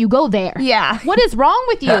fucking. You go there. Yeah. What is wrong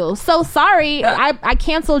with you? So sorry. I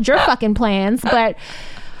canceled your fucking plans, but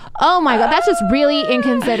Oh my God, that's just really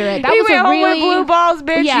inconsiderate. That He was went a home really with blue balls,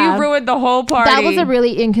 bitch. Yeah. You ruined the whole party. That was a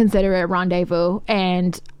really inconsiderate rendezvous,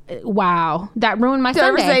 and wow, that ruined my Don't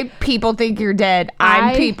ever Sunday. say people think you're dead.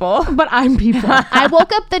 I'm people. But I'm people. I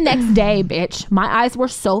woke up the next day, bitch. My eyes were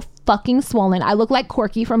so fucking swollen. I look like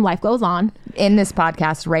Corky from Life Goes On. In this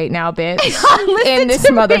podcast right now, bitch. Listen In this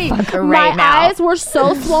to me. motherfucker right now. My eyes were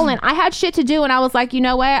so swollen. I had shit to do, and I was like, you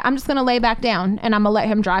know what? I'm just gonna lay back down, and I'm gonna let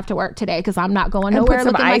him drive to work today because I'm not going And nowhere. put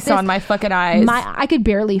some looking like ice this. on my fucking eyes. I could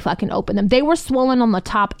barely fucking open them. They were swollen on the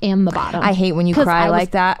top and the bottom. I hate when you 'Cause cry I was-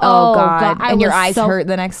 like that. Oh God. I And your was eyes so- hurt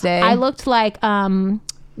the next day. I looked like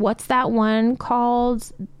what's that one called?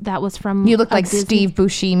 That was from You look a like Disney- Steve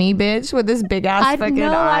Buscemi, bitch, with his big ass fucking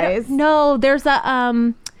eyes. No, there's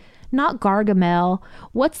a not Gargamel.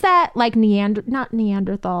 What's that like not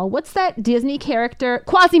Neanderthal? What's that Disney character?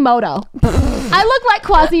 Quasimodo. I look like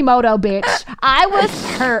Quasimodo, bitch. I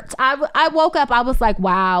was hurt. I woke up. I was like,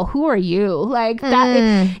 wow, who are you? Like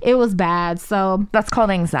that. It was bad. So That's called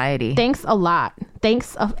anxiety. thanks a lot.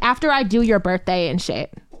 Thanks after I do your birthday and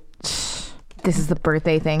shit. This is the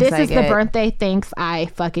birthday things This I is get. the birthday thanks I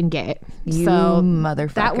fucking get. You so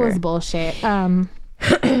motherfucker. that was bullshit.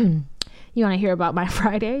 You want to hear about my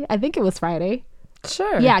Friday? I think it was Friday.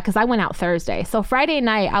 Sure. Yeah, because I went out Thursday. So Friday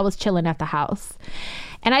night, I was chilling at the house.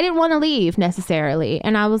 And I didn't want to leave necessarily.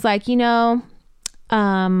 And I was like,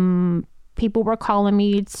 people were calling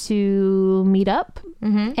me to meet up.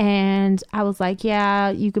 And I was like, yeah,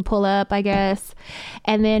 you could pull up, I guess.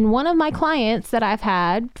 And then one of my clients that I've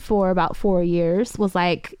had for about 4 years was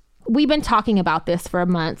like, we've been talking about this for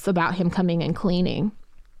months about him coming and cleaning.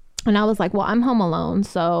 And I was like, well, I'm home alone,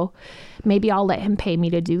 so maybe I'll let him pay me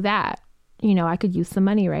to do that. I could use some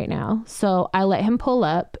money right now. So I let him pull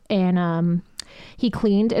up, and he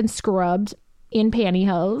cleaned and scrubbed in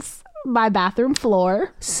pantyhose my bathroom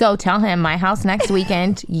floor. So tell him my house next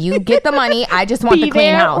weekend. You get the money. I just want Be the clean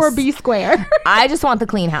there house. or be square. I just want the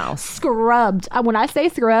clean house. Scrubbed. When I say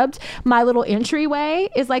scrubbed, my little entryway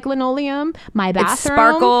is like linoleum. My bathroom. It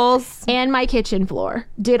sparkles. And my kitchen floor.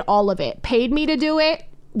 Did all of it. Paid me to do it.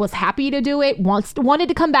 Was happy to do it. Wanted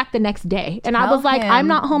to come back the next day. And I was like, I'm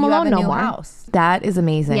not home alone no more. House. That is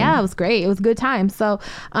amazing. Yeah, it was great. It was a good time. So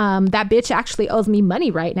that bitch actually owes me money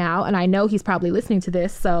right now. And I know he's probably listening to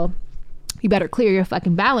this. So you better clear your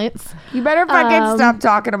fucking balance. You better fucking stop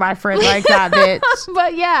talking to my friend like that, bitch.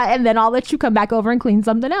 But yeah, and then I'll let you come back over and clean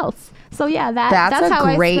something else. So yeah, that's a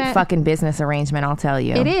how great I spent, fucking business arrangement, I'll tell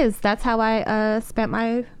you. It is. That's how I spent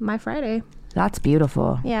my Friday. That's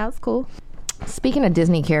beautiful. Yeah, it's cool. Speaking of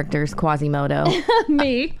Disney characters, Quasimodo.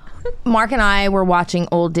 Me. Mark and I were watching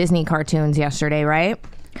old Disney cartoons yesterday, right?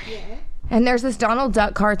 Yeah. And there's this Donald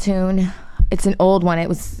Duck cartoon. It's an old one.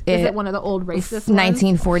 Is it one of the old racist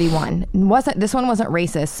ones? 1941. This one wasn't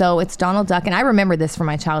racist. So it's Donald Duck, and I remember this from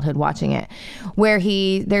my childhood watching it, where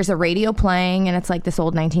there's a radio playing, and it's like this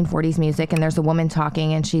old 1940s music, and there's a woman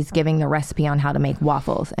talking, and she's giving the recipe on how to make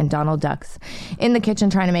waffles, and Donald Duck's in the kitchen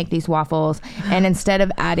trying to make these waffles, and instead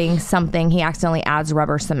of adding something, he accidentally adds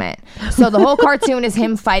rubber cement. So the whole cartoon is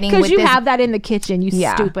him fighting with because you have that in the kitchen, you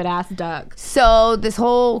Yeah. stupid ass duck. So this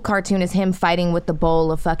whole cartoon is him fighting with the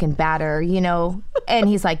bowl of fucking batter, and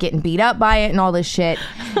he's like getting beat up by it and all this shit.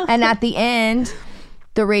 And at the end,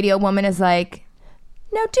 the radio woman is like,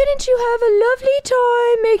 now didn't you have a lovely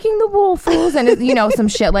time making the waffles? And some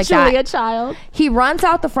shit like that. Julia Child. He runs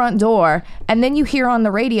out the front door, and then you hear on the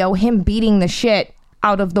radio him beating the shit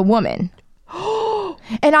out of the woman.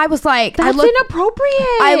 And I was like, That's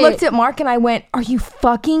inappropriate. I looked at Mark and I went, are you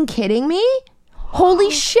fucking kidding me? Holy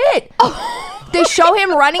shit. They show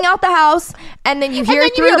him running out the house, and then you hear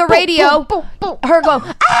through the radio boom, boom, boom. her go,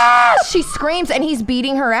 ah! She screams, and he's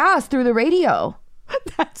beating her ass through the radio.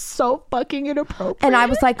 That's so fucking inappropriate. And I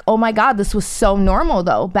was like, oh my God, this was so normal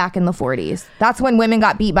though back in the 40s. That's when women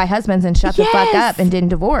got beat by husbands and shut the fuck up and didn't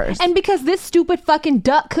divorce. And because this stupid fucking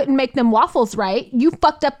duck couldn't make them waffles right, you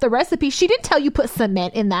fucked up the recipe. She didn't tell you put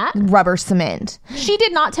cement in that. Rubber cement. She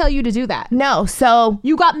did not tell you to do that. No, so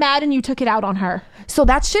You got mad and you took it out on her.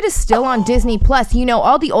 that shit is still on Disney Plus.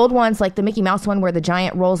 All the old ones, like the Mickey Mouse one where the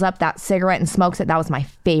giant rolls up that cigarette and smokes it. That was my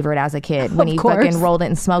favorite as a kid when he fucking rolled it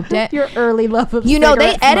and smoked it. Your early love of they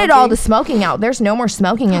cigarette edit smoking. all the smoking out. There's no more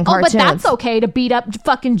smoking in cartoons. Oh, but that's okay to beat up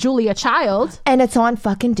fucking Julia Child. And it's on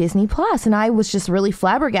fucking Disney Plus. And I was just really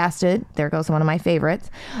flabbergasted. There goes one of my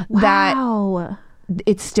favorites. That Wow.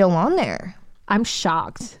 it's still on there. I'm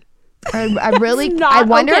shocked. I really, It's not I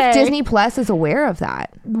wonder okay. if Disney Plus is aware of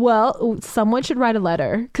that. Well, someone should write a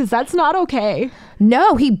letter because that's not okay.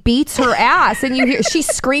 No, he beats her ass, and you hear she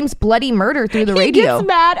screams bloody murder through the He radio. gets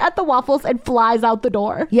mad at the waffles and flies out the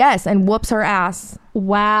door. Yes, and whoops her ass.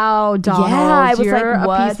 Wow, Donald. Yeah, I was you're like, a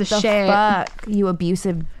what piece the of shit. fuck, you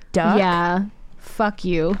abusive duck. Yeah. Fuck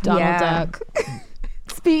you, Donald Yeah. Duck.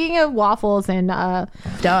 Speaking of waffles and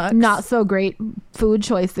Ducks. not so great food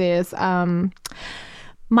choices,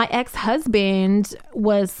 my ex-husband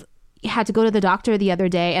had to go to the doctor the other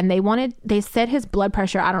day, and they said his blood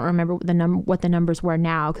pressure, I don't remember what the numbers were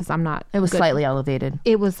now because I'm not It was good. slightly elevated.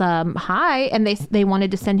 It was high, and they wanted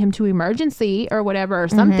to send him to emergency or whatever or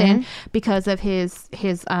something because of his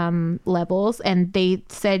levels, and they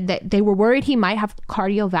said that they were worried he might have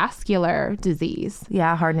cardiovascular disease.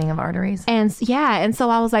 Yeah, hardening of arteries And so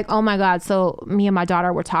I was like, oh my God. So me and my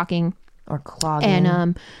daughter were talking, or clogging.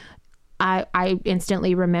 and I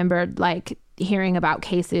instantly remembered like hearing about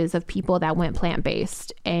cases of people that went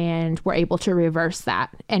plant-based and were able to reverse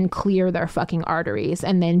that and clear their fucking arteries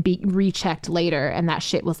and then be rechecked later, and that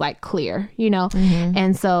shit was like clear, you know?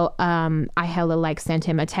 And so I hella like sent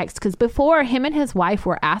him a text because before, him and his wife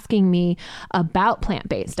were asking me about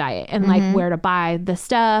plant-based diet and like where to buy the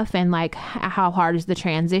stuff and like how hard is the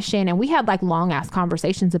transition, and we had like long ass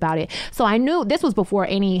conversations about it. So I knew this was before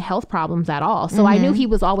any health problems at all, so I knew he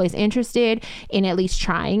was always interested in at least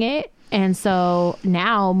trying it. And so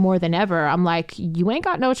now more than ever, I'm like, you ain't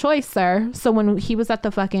got no choice, sir. So when he was at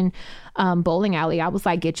the fucking bowling alley, I was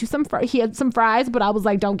like, get you some he had some fries, but I was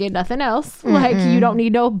like, don't get nothing else. Like, you don't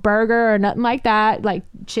need no burger or nothing like that. Like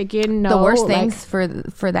chicken, no. The worst like, things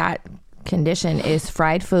for that condition is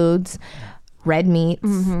fried foods, red meats.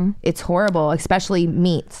 It's horrible, especially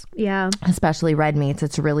meats. Yeah. Especially red meats.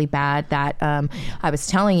 It's really bad. That I was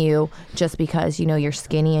telling you, just because you know you're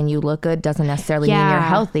skinny and you look good doesn't necessarily mean you're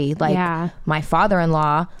healthy. Like my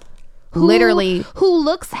father-in-law, literally, who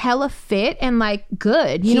looks hella fit and like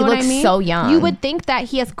good. You He know what I looks mean? so young. You would think that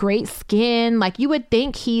he has great skin. Like you would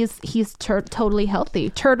think he's totally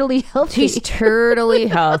healthy. Turtly healthy. he's totally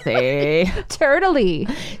healthy.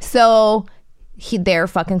 turtly. So they're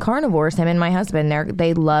fucking carnivores, him and my husband.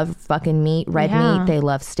 They love fucking meat, red meat. They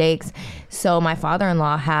love steaks. So my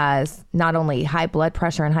father-in-law has not only high blood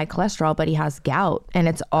pressure and high cholesterol, but he has gout, and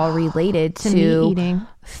it's all related to meat eating.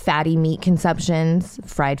 fatty meat consumptions,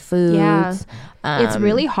 fried foods. Yeah. It's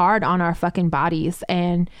really hard on our fucking bodies.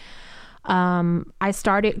 And I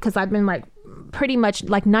started because I've been like pretty much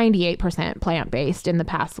like 98% plant-based in the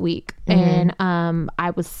past week. And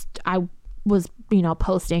I was you know,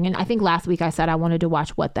 posting, and I think last week I said I wanted to watch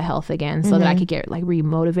What the Health again so that I could get like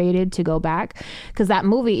remotivated to go back, because that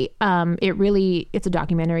movie it's a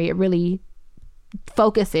documentary. It really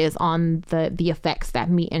focuses on the effects that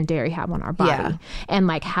meat and dairy have on our body and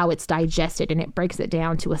like how it's digested, and it breaks it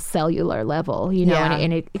down to a cellular level, you know,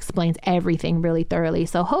 and it explains everything really thoroughly.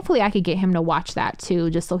 So hopefully I could get him to watch that too,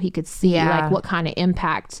 just so he could see like what kind of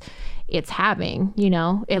impact it's having, you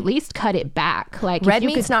know, at least cut it back. Like red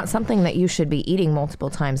meat's not something that you should be eating multiple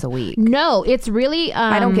times a week. No, it's really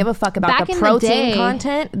I don't give a fuck about the protein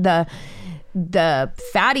content. The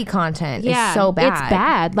fatty content is so bad. It's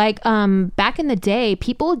bad. Like back in the day,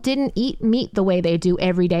 people didn't eat meat the way they do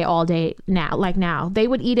every day, all day now. Like now, they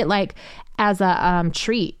would eat it like as a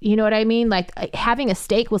treat. You know what I mean? Like having a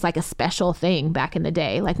steak was like a special thing back in the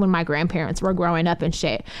day. Like when my grandparents were growing up and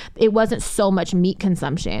shit, it wasn't so much meat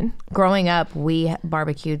consumption. Growing up, we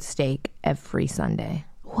barbecued steak every Sunday.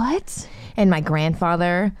 What? And my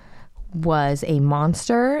grandfather was a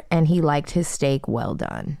monster, and he liked his steak well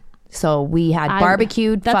done. So we had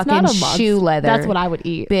barbecued fucking shoe leather. That's what I would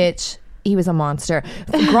eat. Bitch, he was a monster.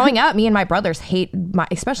 Growing up, me and my brothers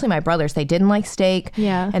especially my brothers, they didn't like steak.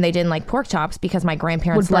 Yeah. And they didn't like pork chops because my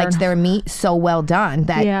grandparents liked their meat so well done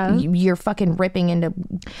that you're fucking ripping into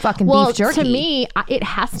fucking beef jerky. To me, it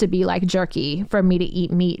has to be like jerky for me to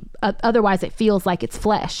eat meat. Otherwise, it feels like it's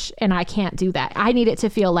flesh, and I can't do that. I need it to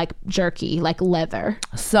feel like jerky, like leather.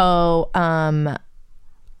 So,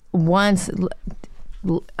 once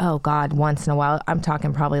in a while, I'm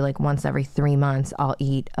talking probably like once every 3 months, I'll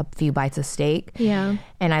eat a few bites of steak. Yeah.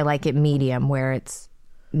 And I like it medium, where it's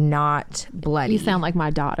not bloody. You sound like my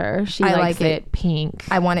daughter. She I likes like it pink.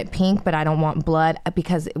 I want it pink, but I don't want blood,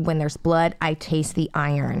 because when there's blood, I taste the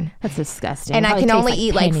iron. That's disgusting. And I Probably can tastes only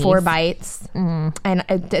eat like pennies. 4 bites. And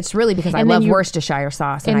it's really because I And then love you- Worcestershire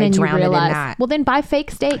sauce, and I then you drown it in realize, that. well, then buy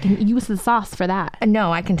fake steak and use the sauce for that.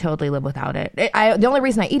 No, I can totally live without it. The only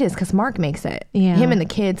reason I eat it is because Mark makes it. Yeah. Him and the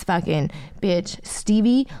kids fucking bitch.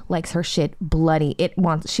 Stevie likes her shit bloody.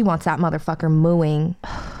 She wants that motherfucker mooing.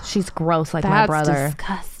 She's gross like my brother.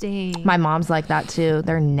 Disgusting. disgusting. My mom's like that too.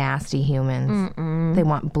 They're nasty humans. They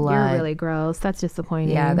want blood. You're really gross. That's disappointing.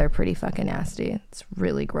 Yeah, they're pretty fucking nasty. It's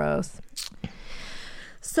really gross.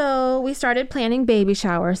 So we started planning baby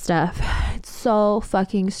shower stuff. It's so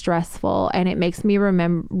fucking stressful, and it makes me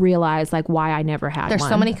realize like why I never had There's one.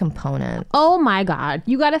 so many components. Oh my God.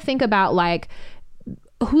 You got to think about like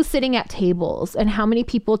who's sitting at tables and how many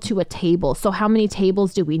people to a table. So how many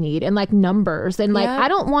tables do we need? And like numbers. And like, I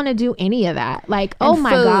don't want to do any of that. Like, And oh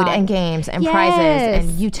my food God. and games and Yes. prizes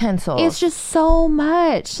and utensils. It's just so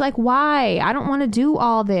much. Like, why? I don't want to do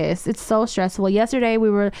all this. It's so stressful. Yesterday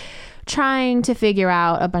we were trying to figure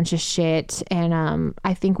out a bunch of shit, and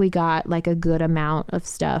I think we got like a good amount of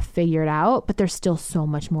stuff figured out, but there's still so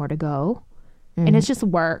much more to go. And it's just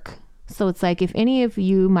work. So it's like, if any of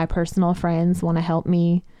you, my personal friends, want to help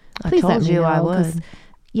me, please let me know. I 'Cause- would.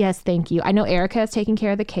 Yes, thank you. I know Erica is taking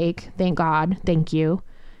care of the cake. Thank God. Thank you.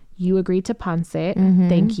 You agreed to punce it.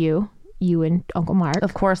 Thank you. You and Uncle Mark.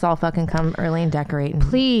 Of course, I'll fucking come early and decorate and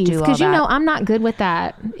Please, do all because you that. know I'm not good with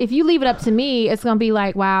that. If you leave it up to me, it's gonna be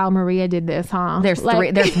like, wow, Maria did this, huh? There's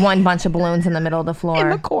like, there's one bunch of balloons in the middle of the floor. in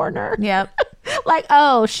the corner. Yep. Like,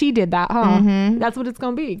 oh, she did that, huh? That's what it's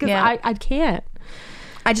gonna be. Because Yeah. I can't.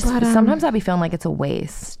 I just sometimes I'll be feeling like it's a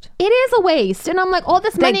waste. It is a waste, and I'm like, all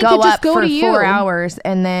this They money go could just up go for to you. 4 hours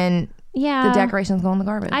and then Yeah, the decorations go in the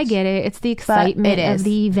garbage. I get it. It's the excitement it is. of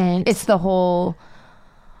the event. It's the whole.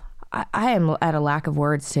 I am at a lack of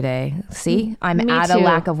words today. See, I'm Me at too. a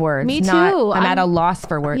lack of words. Me Not- too. I'm at a loss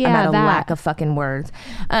for words. I'm Yeah, at a that. lack of fucking words.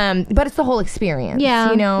 But it's the whole experience.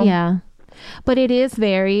 yeah, you know. yeah. But it is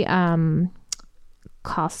very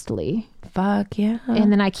costly. Fuck yeah. And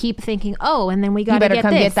then I keep thinking, oh, and then we got You to better get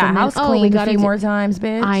come this, get that and then, house we cleaned a gotta few do- more times,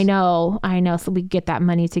 bitch. I know. So we get that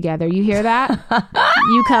money together. You hear that?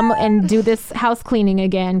 You come and do this house cleaning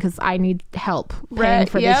again because I need help paying Right,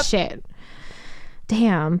 for yep. this shit.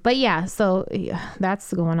 Damn. But yeah, so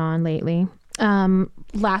that's going on lately.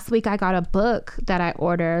 Last week I got a book that I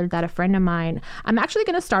ordered that a friend of mine, I'm actually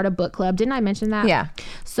going to start a book club. Didn't I mention that? Yeah.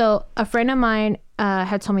 So a friend of mine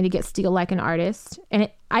had told me to get Steal Like an Artist, and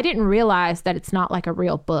I didn't realize that it's not like a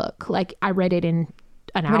real book. Like I read it in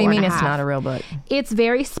an hour. What do you mean and a it's half. not a real book? It's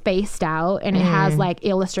very spaced out, and it has like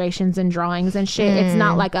illustrations and drawings and shit. It's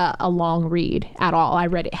not like a long read at all. I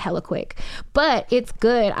read it hella quick, but it's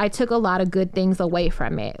good. I took a lot of good things away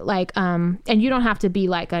from it. Like, and you don't have to be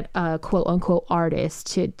like a quote unquote artist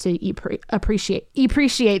to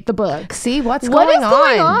appreciate the book. See what's What going is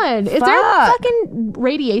going on? Is there Fuck. fucking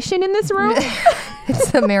radiation in this room?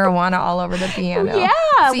 It's the marijuana all over the piano. Yeah,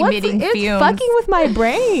 It's emitting it's fumes. fucking with my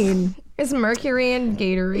brain. It's mercury and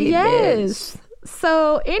Gatorade. Yes.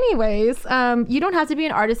 So anyways, you don't have to be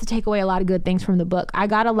an artist to take away a lot of good things from the book. I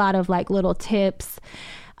got a lot of like little tips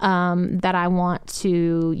that I want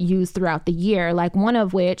to use throughout the year. Like one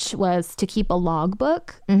of which was to keep a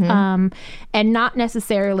logbook, and not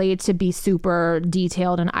necessarily to be super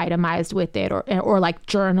detailed and itemized with it, or like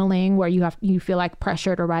journaling where you feel like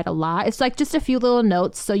pressure to write a lot. It's like just a few little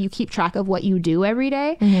notes so you keep track of what you do every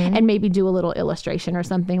day, and maybe do a little illustration or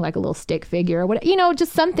something, like a little stick figure or what,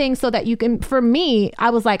 just something so that you can. For me, I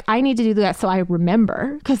was like, I need to do that so I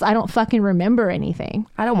remember, because I don't fucking remember anything.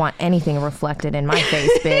 I don't want anything reflected in my face,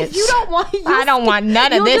 bitch. You don't want. I don't want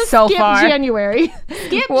none of You'll this just so skip far. January.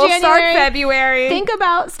 Skip We'll January. start February. Think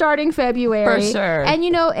about starting February For sure. And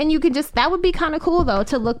and you can just, that would be kind of cool though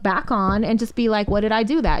to look back on and just be like, what did I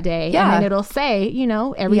do that day? Yeah. And then it'll say,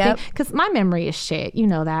 everything, Yep. because my memory is shit. You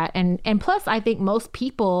know that, and plus I think most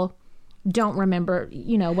people don't remember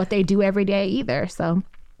what they do every day either. So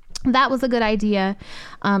that was a good idea.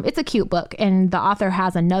 It's a cute book, and the author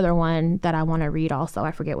has another one that I want to read also.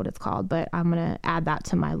 I forget what it's called, but I'm going to add that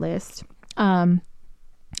to my list.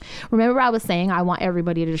 Remember I was saying I want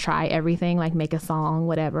everybody to try everything, like make a song,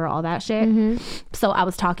 whatever, all that shit. So I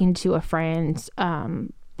was talking to a friend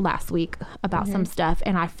last week about some stuff,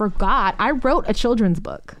 and I forgot I wrote a children's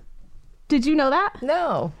book. Did you know that?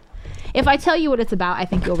 No. If I tell you what it's about, I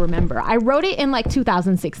think you'll remember. I wrote it in like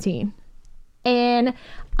 2016. And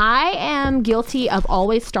I am guilty of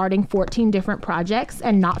always starting 14 different projects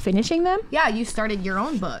and not finishing them. Yeah, you started your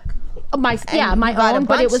own book. My you got a own,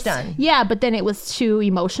 but it bunch was done. but then it was too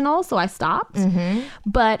emotional, so I stopped.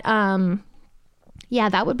 But yeah,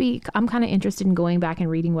 that would be. I'm kind of interested in going back and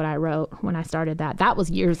reading what I wrote when I started that. That was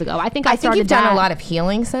years ago. I think I think you've done that. a lot of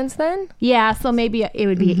healing since then. Yeah, so maybe it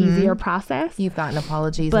would be an easier process. You've gotten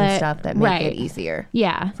apologies But- and stuff that make right. it easier.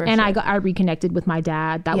 Yeah, For and sure. I reconnected with my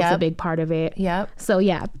dad. That was a Yep. big part of it. Yep. So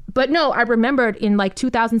yeah, but no, I remembered in like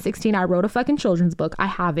 2016, I wrote a fucking children's book. I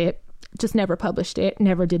have it, just never published it,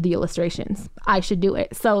 never did the illustrations. I should do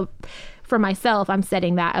it. So for myself, I'm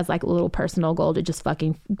setting that as like a little personal goal to just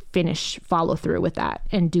fucking follow through with that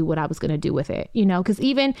and do what I was going to do with it, you know, because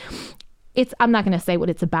even I'm not going to say what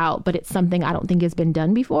it's about, but it's something I don't think has been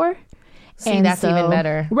done before. See, and that's even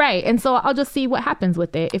better. Right. And so I'll just see what happens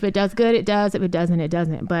with it. If it does good, it does. If it doesn't, it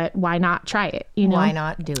doesn't. But why not try it? You know? Why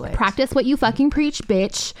not do it? Practice what you fucking preach,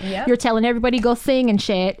 bitch. Yep. You're telling everybody go sing and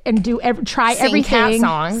shit and try Sing everything. cat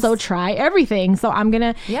songs. So try everything. So I'm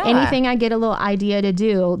going to, anything I get a little idea to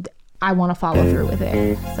do, I want to follow through with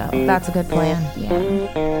it. So that's a good plan.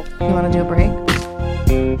 Yeah. You want to do a break?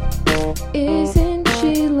 Isn't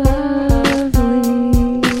she lovely?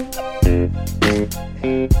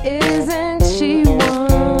 Isn't she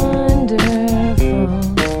wonderful?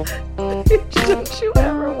 Don't you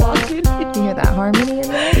ever walk in You hear that harmony in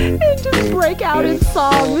there? and just break out in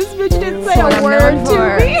song? This bitch didn't say That's a what word I'm to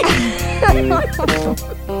known me. That's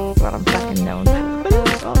what I'm fucking known for. What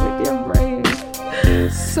is wrong with your brain?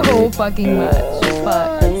 So fucking much.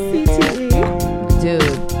 But CTE. dude,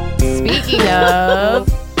 speaking of,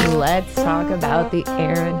 let's talk about the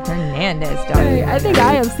Aaron Hernandez Hey, documentary. I think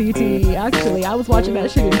I have CTE, actually. I was watching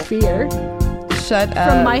that shit in fear. Shut up.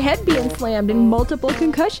 From my head being slammed and multiple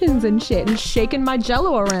concussions and shit and shaking my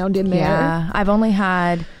jello around in there. Yeah, I've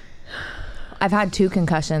had 2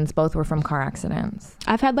 concussions. Both were from car accidents.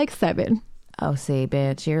 I've had like 7. Oh, see,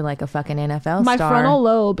 bitch, you're like a fucking NFL My star. frontal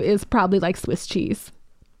lobe is probably like Swiss cheese.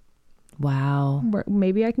 Wow.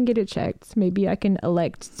 Maybe I can get it checked. Maybe I can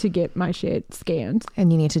elect to get my shit scanned.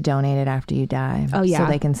 And you need to donate it after you die. Oh, yeah. So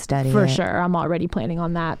they can study For it. sure. I'm already planning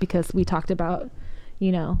on that because we talked about,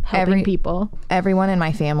 you know, helping people. Everyone in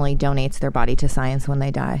my family donates their body to science when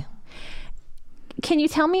they die. Can you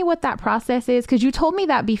tell me what that process is? Because you told me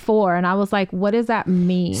that before and I was like, what does that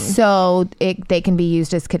mean? So they can be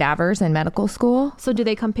used as cadavers in medical school. So do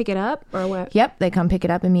they come pick it up or what? Yep, they come pick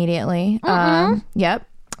it up immediately. Yep.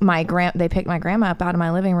 They picked my grandma up out of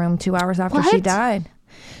my living room 2 hours after she What? died.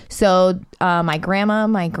 So my grandma,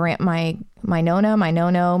 my nonna, my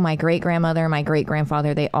nono, my great grandmother, my great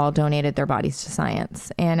grandfather, they all donated their bodies to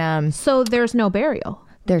science. And So there's no burial.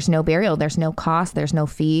 there's no burial, there's no cost, there's no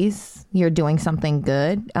fees. You're doing something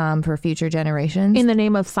good for future generations. In the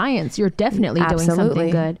name of science, you're definitely doing something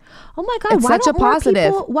Absolutely. good. Oh my God. It's such a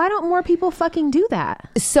positive. Why don't more people fucking do that?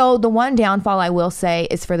 So the one downfall I will say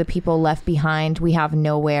is for the people left behind, we have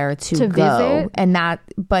nowhere to go. visit? And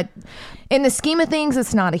but in the scheme of things,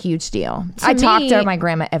 it's not a huge deal. I me, talk to my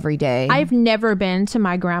grandma every day. I've never been to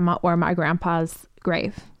my grandma or my grandpa's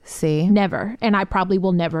grave. See? Never. And I probably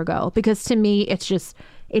will never go because to me, it's just,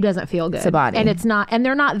 it doesn't feel good. It's a body. And it's not, and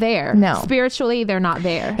they're not there. No. Spiritually, they're not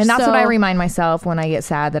there. And that's So, what I remind myself when I get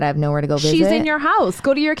sad that I have nowhere to go visit. She's in your house.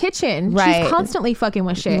 Go to your kitchen. Right. She's constantly fucking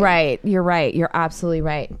with shit. Right. You're right. You're absolutely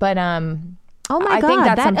right. But Oh my I God. think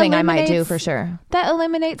that's that something I might do eliminates- for sure. That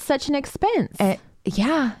eliminates such an expense.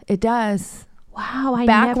 Yeah, it does. Wow,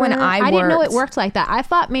 Back when I didn't know it worked- worked like that. I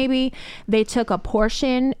thought maybe they took a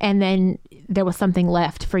portion and then there was something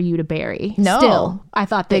left for you to bury. No. Still, I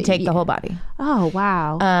thought They take the whole body. Oh,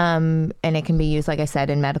 wow. And it can be used, like I said,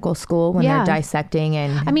 in medical school when Yeah. they're dissecting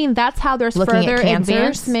and I mean, that's how there's Looking at further cancers.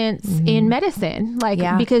 advancements in medicine. Like,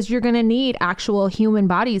 Yeah. because you're going to need actual human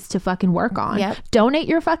bodies to fucking work on. Yep. Donate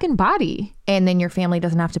your fucking body. and then your family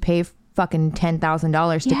doesn't have to pay fucking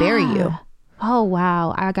 $10,000 to bury you. Yeah. Oh,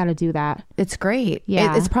 wow. I got to do that. It's great.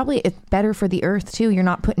 Yeah. It's better for the earth too. You're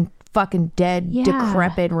not putting fucking dead, Yeah.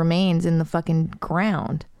 decrepit remains in the fucking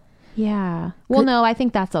ground. Yeah. Well, no, I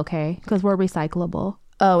think that's okay because we're recyclable.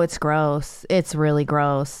 Oh, it's gross. It's really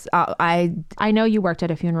gross. I I know you worked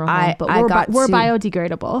at a funeral home, I- but I we're, got we're to-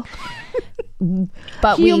 biodegradable.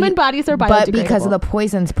 but Human bodies are But because of biodegradable. the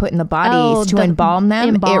poisons put in the bodies Oh, to the embalm them,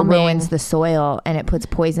 embalming. it ruins the soil and it puts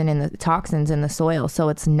poison in the toxins in the soil. So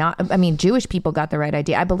it's not. I mean, Jewish people got the right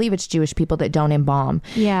idea. I believe it's Jewish people that don't embalm.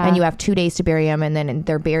 Yeah. And you have 2 days to bury them, and then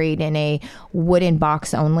they're buried in a wooden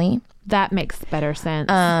box only. That makes better sense.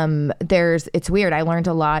 It's weird. I learned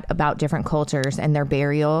a lot about different cultures and their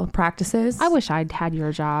burial practices. I wish I'd had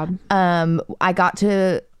your job. I got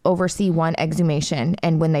to oversee one exhumation,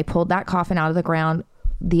 and when they pulled that coffin out of the ground,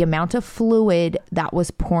 the amount of fluid that was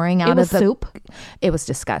pouring out was of the soup? it was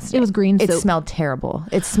disgusting. It was green It soup. smelled terrible.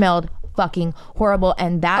 It smelled fucking horrible.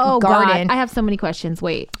 And that Oh, garden, God. I have so many questions.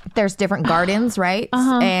 Wait. there's different gardens, right?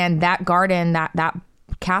 And that garden that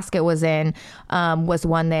casket was in was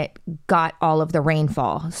one that got all of the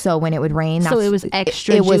rainfall. So when it would rain, So it was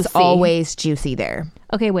extra It was juicy. always juicy there.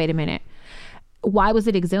 Okay, wait a minute. Why was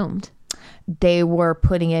it exhumed? They were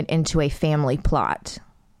putting it into a family plot.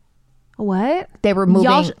 What? They were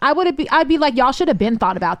moving. I'd be like, y'all should have been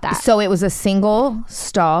thought about that. So it was a single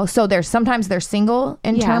stall. So sometimes there's single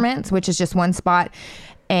interments, which is just one spot.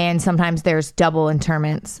 And sometimes there's double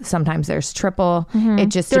interments. Sometimes there's triple. It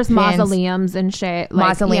just There's depends. mausoleums and shit. Like,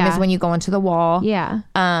 Mausoleum yeah. is when you go into the wall. Yeah.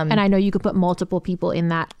 And I know you could put multiple people in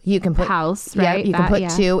that You can put house, Yeah, right? you can That- put yeah.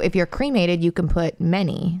 2. If you're cremated, you can put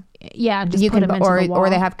many. Yeah, just You put can, them into the wall. or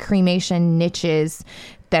they have cremation niches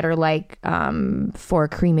that are like for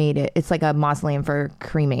cremated. It's like a mausoleum for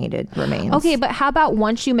cremated remains. Okay, but how about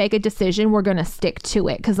once you make a decision, we're going to stick to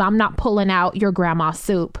it? Because I'm not pulling out your grandma's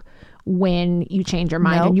soup when you change your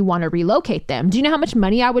mind Nope. and you want to relocate them. Do you know how much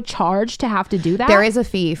money I would charge to have to do that? There is a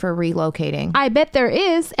fee for relocating. I bet there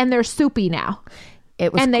is, and they're soupy now.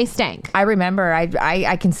 It was. And they stank. I remember.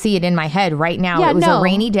 I can see it in my head right now. Yeah, It was no. a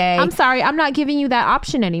rainy day. I'm sorry. I'm not giving you that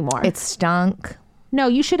option anymore. It stunk. No,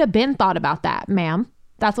 you should have been thought about that, ma'am.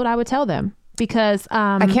 That's what I would tell them. Because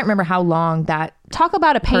I can't remember how long that talk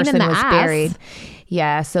about a pain in person the was ass. buried.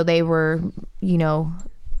 Yeah, so they were,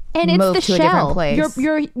 And it's moved the to a different shell. place.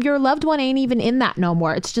 Your loved one ain't even in that no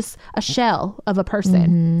more. It's just a shell of a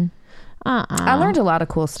person. I learned a lot of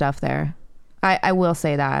cool stuff there. I will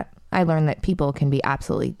say that. I learned that people can be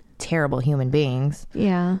absolutely terrible human beings.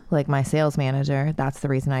 Yeah. Like my sales manager. That's the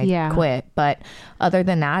reason I Yeah. quit. But other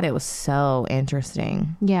than that, it was so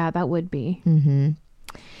interesting. Yeah, that would be.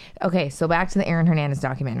 Okay, so back to the Aaron Hernandez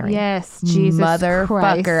documentary. Yes, Jesus Motherfucker.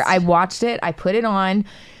 Christ. I watched it. I put it on.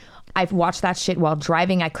 I've watched that shit while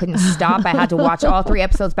driving. I couldn't stop. I had to watch all 3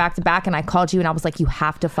 episodes back to back, and I called you and I was like, you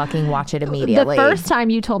have to fucking watch it immediately. The first time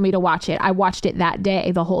you told me to watch it, I watched it that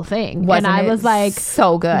day, the whole thing. Wasn't and I it was like,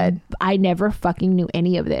 so good. I never fucking knew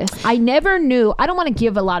any of this. I never knew. I don't want to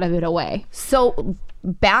give a lot of it away. So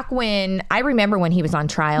back when I remember when he was on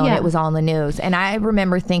trial and Yeah. it was all in the news, and I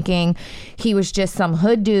remember thinking he was just some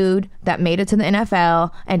hood dude that made it to the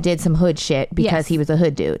NFL and did some hood shit because Yes. he was a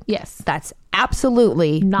hood dude. Yes. That's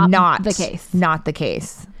absolutely Not the case. Not the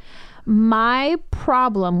case. My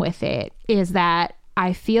problem with it is that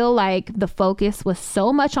I feel like the focus was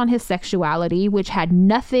so much on his sexuality, which had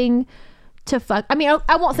nothing to fuck. I mean,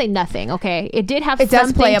 I won't say nothing. Okay, it did have It does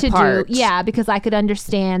something play a to part. do. Yeah, because I could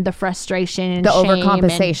understand the frustration, and The shame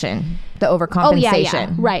overcompensation. The overcompensation. Oh yeah,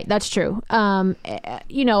 right. That's true. Of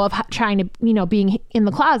trying to, being in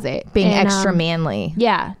the closet, Being And, extra manly.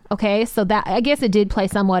 Yeah. Okay. So that, I guess it did play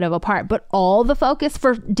somewhat of a part, but all the focus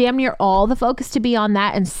for damn near all the focus to be on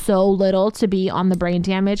that and so little to be on the brain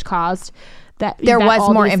damage caused that There that was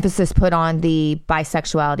all more these- emphasis put on the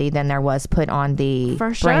bisexuality than there was put on the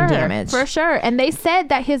for sure, brain damage. For sure. And they said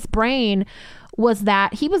that his brain was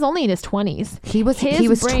that he was only in his 20s. He was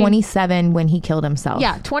His brain- 27 when he killed himself.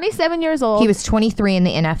 Yeah, 27 years old. He was 23 in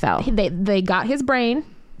the NFL. They got his brain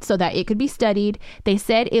so that it could be studied. They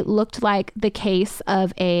said it looked like the case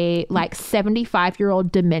of a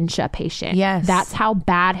 75-year-old dementia patient. Yes. That's how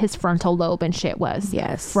bad his frontal lobe and shit was.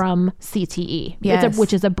 Yes. From CTE. Yes.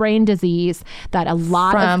 Which is a brain disease that a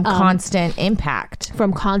lot From of constant impact.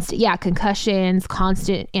 from constant concussions,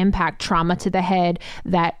 constant impact, trauma to the head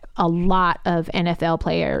that a lot of NFL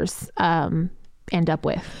players end up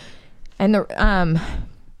with. And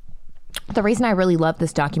the reason I really love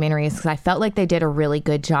this documentary is because I felt like they did a really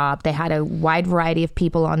good job. They had a wide variety of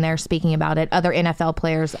people on there speaking about it. Other NFL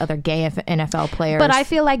players, other gay NFL players. But I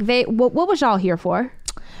feel like what was y'all here for?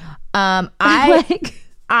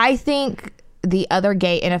 I think the other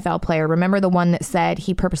gay NFL player, remember the one that said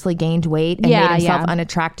he purposely gained weight and Yeah, made himself yeah.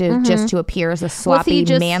 unattractive just to appear as a sloppy,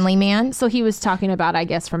 just- manly man? So he was talking about, I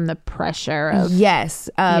guess, from the pressure of Yes,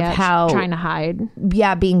 of how trying to hide.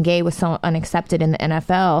 being gay was so unaccepted in the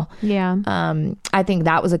NFL. Yeah. I think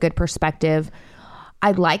that was a good perspective.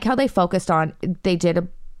 I like how they focused on,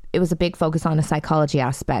 it was a big focus on a psychology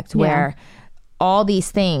aspect where all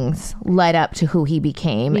these things led up to who he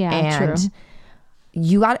became. Yeah, and true.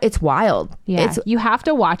 It's wild. Yeah, you have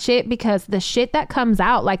to watch it because the shit that comes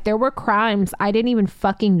out, like there were crimes I didn't even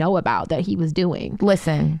fucking know about that he was doing.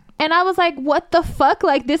 Listen, And I was like, what the fuck?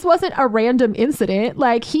 Like, this wasn't a random incident.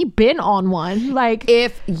 Like, he been on one. Like,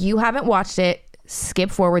 if you haven't watched it, skip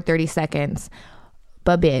forward 30 seconds.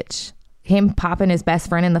 But bitch, him popping his best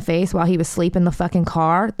friend in the face while he was asleep in the fucking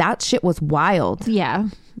car, that shit was wild. yeah.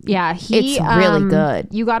 It's really good.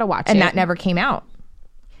 You got to watch it. And that never came out.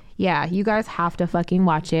 Yeah, you guys have to fucking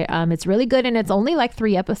watch it. It's really good, and it's only like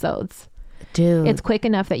 3 episodes. Dude. It's quick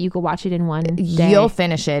enough that you could watch it in one day. You'll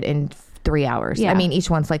finish it in 3 hours. Yeah. I mean, each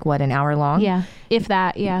one's like what, an hour long? Yeah. If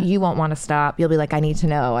that, yeah. You won't want to stop. You'll be like, I need to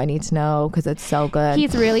know because it's so good.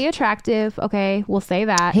 He's really attractive. Okay, we'll say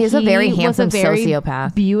that. He's a very handsome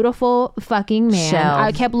sociopath. Beautiful fucking man. Shell.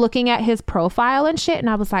 I kept looking at his profile and shit, and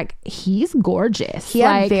I was like, he's gorgeous. He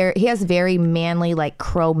has very manly, like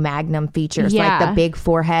Cro-Magnon features, like the big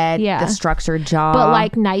forehead, the structured jaw, but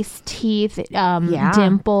like nice teeth,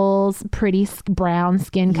 dimples, pretty brown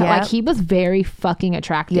skin color. Like he was very fucking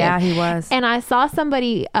attractive. Yeah, he was. And I saw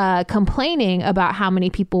somebody complaining about how many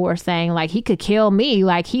people were saying like he could kill me,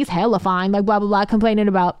 like he's hella fine, like blah blah blah, complaining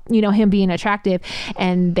about him being attractive.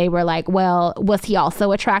 And they were like, well, was he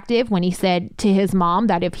also attractive when he said to his mom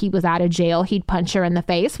that if he was out of jail he'd punch her in the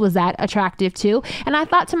face? Was that attractive too? And I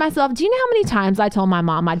thought to myself, do you know how many times I told my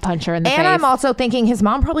mom I'd punch her in the face? And I'm also thinking his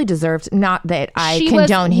mom probably deserved, not that I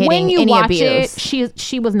condone hitting any abuse.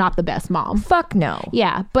 She was not the best mom. Fuck no.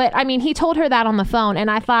 Yeah, but I mean, he told her that on the phone, and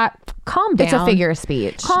I thought, calm down. It's a figure of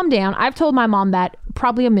speech. Calm down. I've told my mom that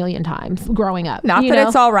probably 1,000,000 times growing up. Not that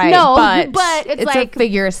it's all right. No, but it's like a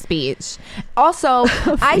figure of speech. Also,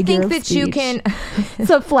 I think that you can. It's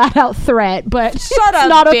a flat out threat, but shut up, it's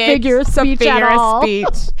not bitch. a figure of speech at all.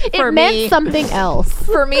 It meant something else.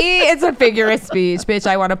 For me, it's a figure of speech, bitch.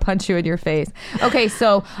 I want to punch you in your face. Okay,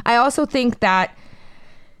 so I also think that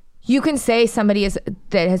you can say somebody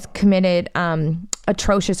that has committed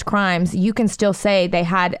atrocious crimes. You can still say they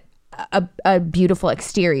had a beautiful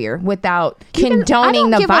exterior without condoning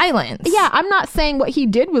the violence. I'm not saying what he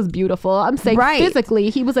did was beautiful. I'm saying physically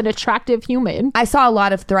he was an attractive human. I saw a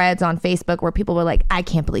lot of threads on Facebook where people were like, I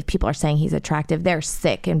can't believe people are saying he's attractive. They're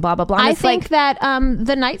sick and blah, blah, blah. And I think that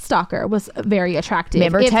the Night Stalker was very attractive.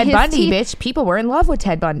 Remember Ted Bundy, bitch? People were in love with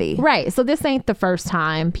Ted Bundy. Right. So this ain't the first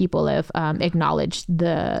time people have acknowledged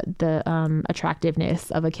the attractiveness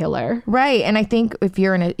of a killer. Right. And I think if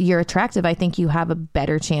you're attractive, I think you have a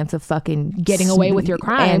better chance of fucking getting away with your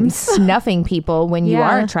crimes and snuffing people when you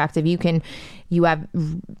are attractive. You have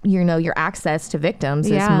your access to victims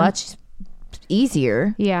is much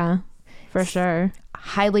easier. Yeah, for sure.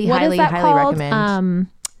 Highly recommend.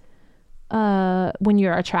 When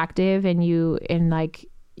you're attractive and you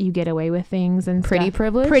get away with things and pretty stuff.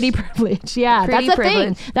 privilege. Pretty privilege. Yeah, that's a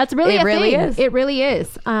thing. That's really a thing. Is. It really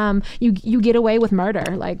is. You get away with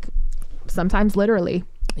murder, like sometimes literally.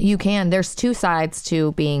 You can. There's two sides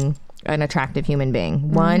to being an attractive human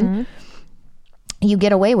being. One, you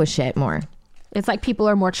get away with shit more. It's like people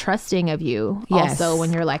are more trusting of you also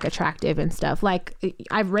when you're like attractive and stuff. Like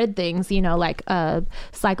I've read things, like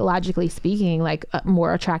psychologically speaking, like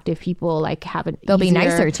more attractive people like they'll be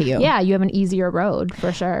nicer to you. Yeah, you have an easier road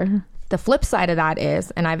for sure. The flip side of that is,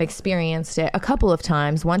 and I've experienced it a couple of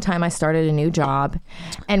times. One time I started a new job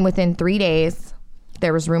and within 3 days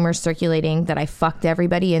there was rumors circulating that I fucked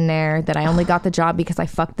everybody in there, that I only got the job because I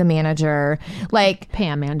fucked the manager. Like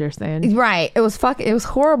Pam Anderson. Right. It was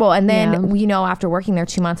horrible. And then, after working there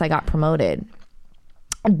 2 months, I got promoted.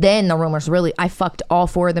 Then the rumors I fucked all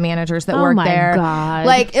 4 of the managers that worked there. Oh my God.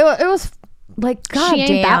 Like it was like, God she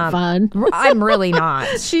ain't that fun. I'm really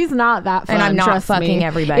not. She's not that fun. And I'm not fucking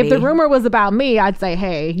everybody. If the rumor was about me, I'd say,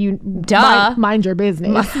 hey, you mind your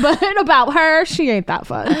business. But about her, she ain't that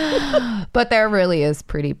fun. But there really is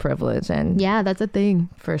pretty privilege, and yeah, that's a thing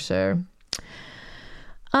for sure.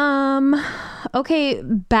 Okay,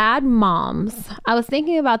 bad moms. I was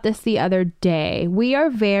thinking about this the other day. We are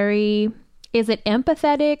very, is it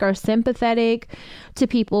empathetic or sympathetic to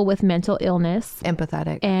people with mental illness?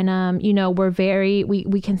 Empathetic. And, we're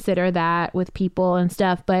we consider that with people and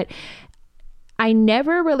stuff, but I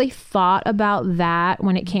never really thought about that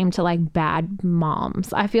when it came to like bad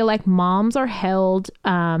moms. I feel like moms are held,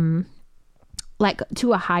 like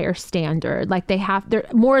to a higher standard. Like they're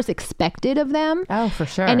more is expected of them. Oh, for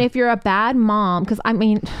sure. And if you're a bad mom, because I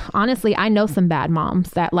mean, honestly, I know some bad moms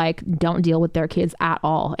that like don't deal with their kids at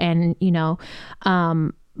all. And,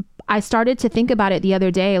 I started to think about it the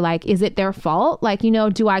other day, like, is it their fault? Like,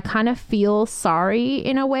 do I kind of feel sorry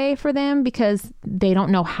in a way for them because they don't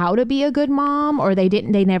know how to be a good mom, or they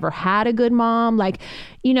never had a good mom? Like,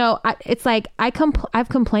 it's like I've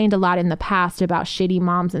complained a lot in the past about shitty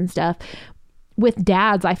moms and stuff. With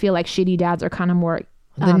dads, I feel like shitty dads are kind of more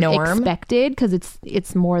the norm, expected because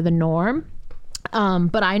it's more the norm.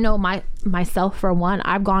 But I know myself for one,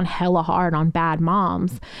 I've gone hella hard on bad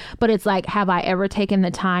moms, but it's like, have I ever taken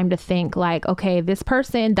the time to think like, okay, this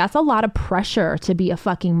person, that's a lot of pressure to be a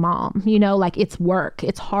fucking mom, like it's work,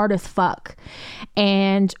 it's hard as fuck.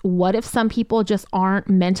 And what if some people just aren't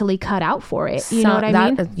mentally cut out for it? You know what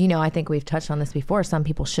I mean? I think we've touched on this before. Some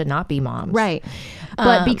people should not be moms. Right.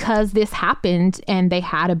 But because this happened and they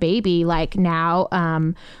had a baby, like now,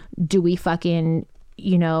 do we fucking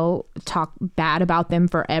you know, talk bad about them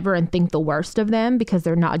forever and think the worst of them because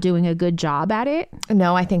they're not doing a good job at it.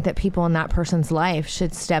 No, I think that people in that person's life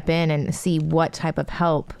should step in and see what type of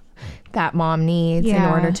help that mom needs in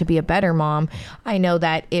order to be a better mom. I know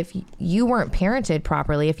that if you weren't parented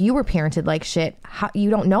properly, if you were parented like shit, you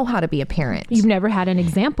don't know how to be a parent. You've never had an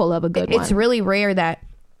example of a good one. It's really rare that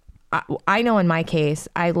I know in my case,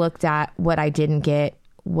 I looked at what I didn't get,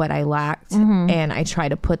 what I lacked, and I try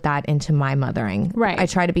to put that into my mothering. Right. I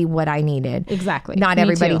try to be what I needed. Exactly. Not Me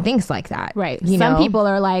everybody too. thinks like that. Right. You Some know? people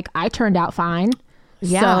are like, I turned out fine.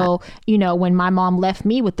 Yeah. So, you know, when my mom left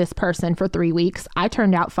me with this person for 3 weeks, I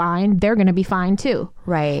turned out fine. They're going to be fine too.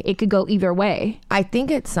 Right. It could go either way. I think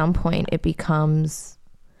at some point it becomes,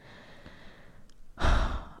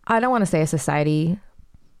 I don't want to say a society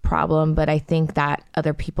problem, but I think that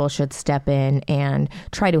other people should step in and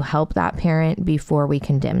try to help that parent before we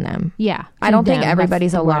condemn them. Yeah. I don't think Condemn.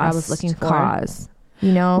 everybody's That's a the word I lost was looking for. cause,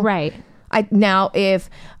 you know? Right. Now, if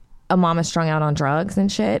a mom is strung out on drugs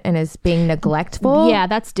and shit and is being neglectful, Yeah,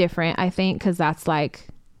 that's different, I think, because that's like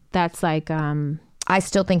I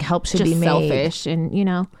still think help should just be made. selfish and, you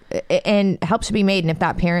know. And help should be made. And if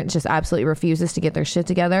that parent just absolutely refuses to get their shit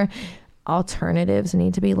together, alternatives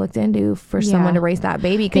need to be looked into for someone to raise that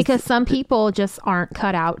baby. Because some people just aren't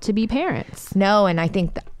cut out to be parents. No, and I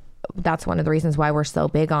think that's one of the reasons why we're so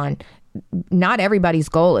big on not everybody's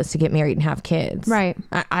goal is to get married and have kids. Right.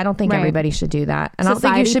 I don't think Right. everybody should do that. And I don't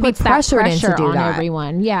think Society you should be puts that pressured pressure into do on that.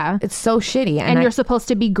 everyone. Yeah. It's so shitty. And you're supposed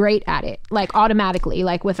to be great at it, like automatically,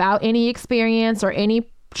 like without any experience or any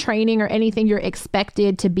training or anything. You're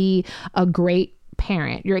expected to be a great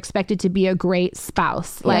parent. You're expected to be a great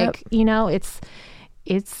spouse. Like, you know, it's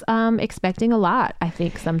expecting a lot, I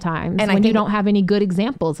think, sometimes, And when you don't have any good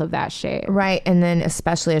examples of that shit. Right. And then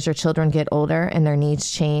especially as your children get older and their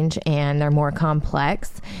needs change and they're more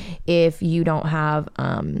complex, if you don't have,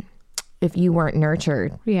 if you weren't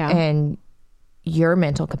nurtured and your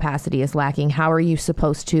mental capacity is lacking, how are you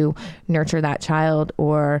supposed to nurture that child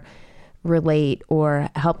or relate or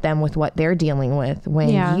help them with what they're dealing with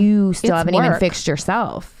when you still haven't even fixed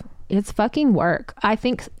yourself? It's fucking work. I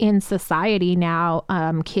think in society now,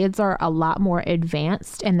 kids are a lot more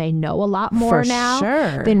advanced and they know a lot more now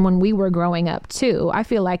than when we were growing up too. I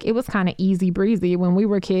feel like it was kind of easy breezy when we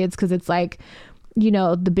were kids because it's like, you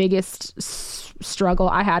know, the biggest struggle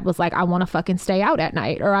I had was like, I want to fucking stay out at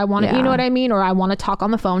night, or I want to, you know what I mean? Or I want to talk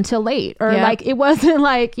on the phone till late, or like, it wasn't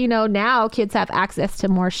like, you know, now kids have access to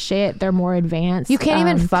more shit. They're more advanced. You can't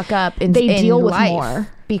even fuck up and they deal in with life more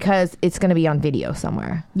because it's going to be on video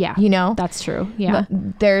somewhere. Yeah. You know, that's true. Yeah.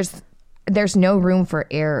 There's no room for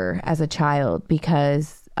error as a child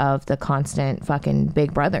because of the constant fucking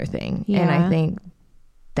Big Brother thing. Yeah. And I think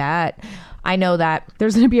that I know that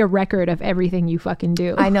there's going to be a record of everything you fucking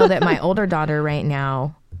do. I know that my older daughter right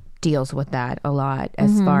now deals with that a lot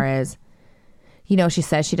as far as, you know, she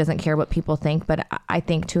says she doesn't care what people think, but I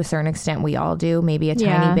think to a certain extent we all do, maybe a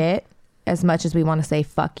tiny bit, as much as we want to say,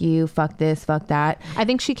 fuck you, fuck this, fuck that. I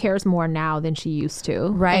think she cares more now than she used to.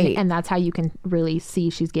 Right. And that's how you can really see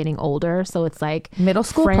she's getting older. So it's like middle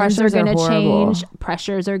school friends pressures are going are to horrible. change.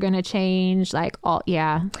 Pressures are going to change. Like all,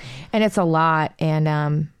 yeah. And it's a lot.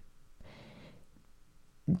 And,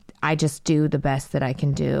 I just do the best that I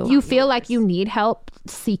can do. You feel like you need help,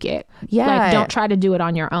 seek it. Yeah. Like, don't try to do it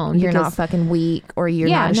on your own. You're not fucking weak or you're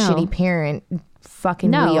not a shitty parent.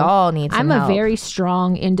 Fucking we all need some help. I'm a very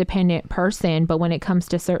strong, independent person, but when it comes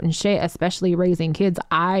to certain shit, especially raising kids,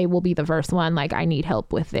 I will be the first one like, I need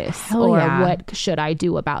help with this. What should I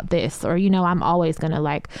do about this? Or, you know, I'm always gonna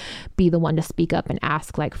like be the one to speak up and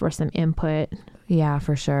ask like for some input. Yeah,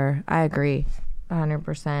 for sure. I agree.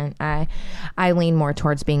 100%. I lean more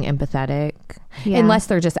towards being empathetic, unless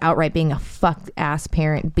they're just outright being a fucked ass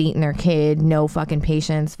parent, beating their kid, no fucking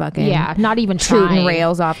patience, fucking not even shooting trying.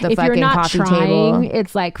 rails off the if fucking you're not coffee trying, table.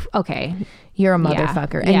 it's like, okay, you're a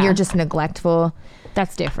motherfucker and you're just neglectful.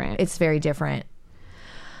 That's different. It's very different.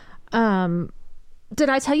 Did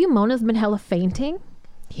I tell you Mona's been hella fainting?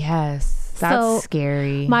 Yes. That's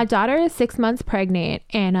scary. My daughter is 6 months pregnant,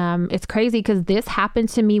 and it's crazy because this happened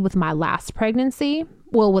to me with my last pregnancy.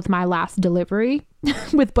 Well, with my last delivery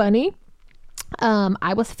with Bunny.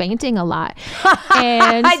 I was fainting a lot.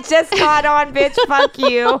 And I just caught on, bitch. Fuck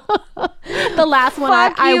you. The last one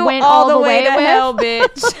I went all the way to hell,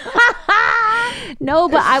 bitch. No,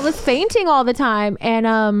 but I was fainting all the time.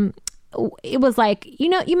 And it was like, you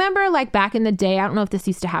know, you remember like back in the day, I don't know if this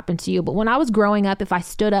used to happen to you, but when I was growing up, if I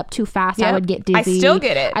stood up too fast, I would get dizzy. I still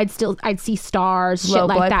get it. I'd see stars, Low shit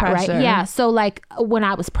like blood that, pressure. right? Yeah. So like when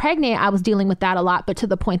I was pregnant, I was dealing with that a lot, but to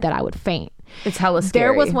the point that I would faint. It's hella scary.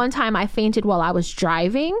 There was one time I fainted while I was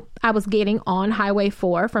driving. I was getting on Highway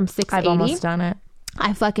 4 from 680. I've almost done it.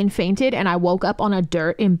 I fucking fainted and I woke up on a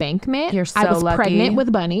dirt embankment. You're so I was lucky. pregnant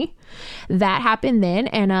with Bunny. That happened then.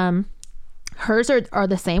 And hers are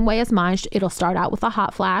the same way as mine. It'll start out with a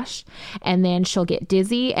hot flash and then she'll get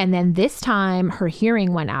dizzy. And then this time her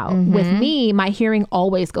hearing went out. With me, my hearing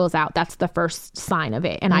always goes out. That's the first sign of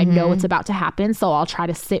it. And I know it's about to happen. So I'll try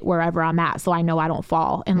to sit wherever I'm at so I know I don't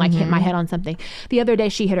fall and like hit my head on something. The other day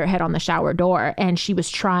she hit her head on the shower door and she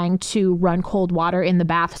was trying to run cold water in the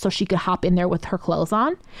bath so she could hop in there with her clothes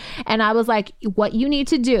on. And I was like, what you need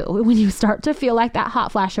to do when you start to feel like that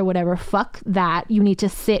hot flash or whatever, fuck that. You need to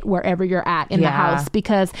sit wherever you're at in the house,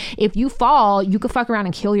 because if you fall, you could fuck around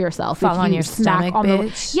and kill yourself. Fall if on you your smack stomach, on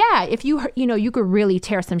bitch. if you you could really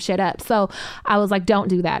tear some shit up. So I was like, don't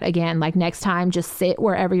do that again. Like next time, just sit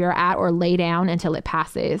wherever you're at or lay down until it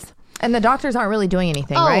passes. And the doctors aren't really doing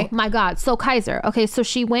anything, right? Oh my God. So Kaiser. Okay. So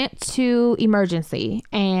she went to emergency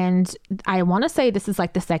and I want to say this is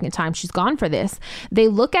like the second time she's gone for this. They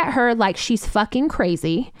look at her like she's fucking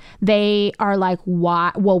crazy. They are like,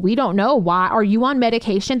 why? Well, we don't know. Why are you on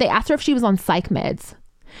medication? They asked her if she was on psych meds.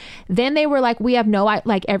 Then they were like, we have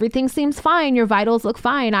like everything seems fine. Your vitals look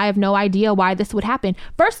fine. I have no idea why this would happen.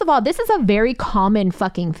 First of all, this is a very common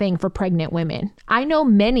fucking thing for pregnant women. I know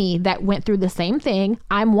many that went through the same thing.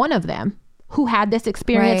 I'm one of them who had this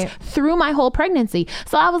experience through my whole pregnancy.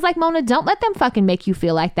 So I was like, Mona, don't let them fucking make you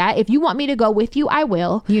feel like that. If you want me to go with you, I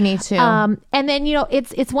will. You need to. And then,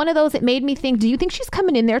 it's one of those that made me think, do you think she's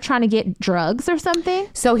coming in there trying to get drugs or something?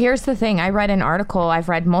 So here's the thing. I read an article. I've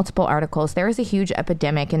read multiple articles. There is a huge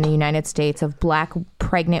epidemic in the United States of Black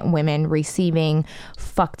pregnant women receiving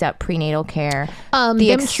fucked up prenatal care.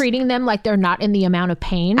 Them treating them like they're not in the amount of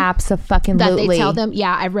pain. Absolutely. That they tell them.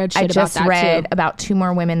 Yeah, I read shit about that too. I just read about 2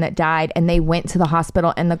 more women that died and they went to the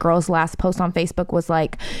hospital, and the girl's last post on Facebook was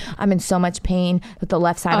like, I'm in so much pain that the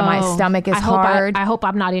left side of my stomach is hard. I hope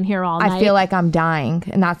I'm not in here all night. I feel like I'm dying.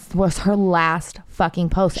 And that was her last fucking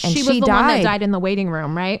post. And she was the one that died in the waiting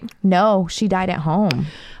room, right? No, she died at home.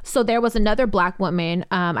 So there was another Black woman,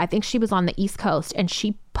 I think she was on the East Coast, and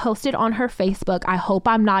she posted on her Facebook, I hope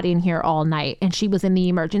I'm not in here all night. And she was in the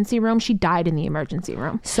emergency room. She died in the emergency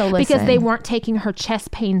room. So listen. Because they weren't taking her chest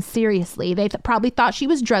pain seriously. They probably thought she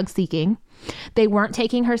was drug seeking. They weren't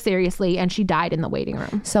taking her seriously, and she died in the waiting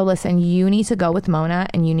room. So listen, you need to go with Mona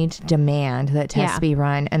and you need to demand that tests be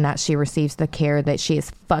run and that she receives the care that she is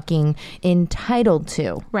fucking entitled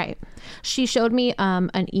to. Right. She showed me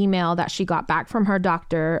an email that she got back from her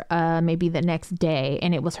doctor maybe the next day,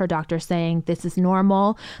 and it was her doctor saying, this is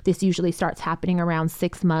normal. This usually starts happening around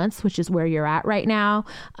 6 months, which is where you're at right now.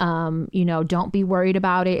 Don't be worried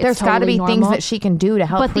about it. There's got to be things that she can do to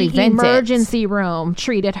help prevent it. But the emergency room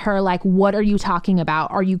treated her like, what are you talking about?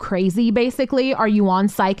 Are you crazy, basically? Are you on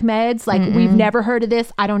psych meds? Like, we've never heard of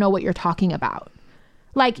this. I don't know what you're talking about.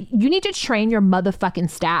 Like, you need to train your motherfucking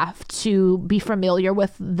staff to be familiar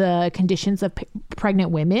with the conditions of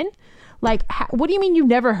pregnant women. Like, what do you mean you've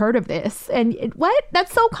never heard of this? And what?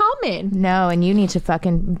 That's so common. No, and you need to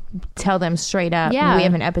fucking tell them straight up. Yeah. We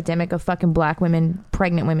have an epidemic of fucking Black women,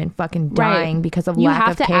 pregnant women fucking dying because of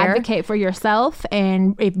lack of care. You have to advocate for yourself,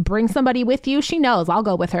 and if bring somebody with you, she knows I'll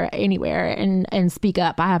go with her anywhere and speak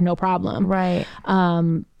up. I have no problem. Right.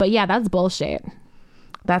 But yeah, that's bullshit.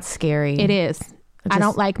 That's scary. It is. I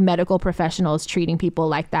don't like medical professionals treating people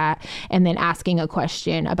like that and then asking a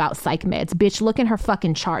question about psych meds. Bitch, look in her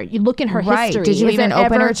fucking chart. You look in her history. Did you even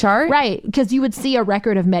open her chart? Right. Because you would see a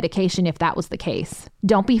record of medication if that was the case.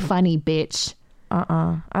 Don't be funny, bitch.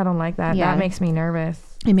 I don't like that. Yeah. That makes me nervous.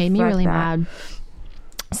 It made me really mad.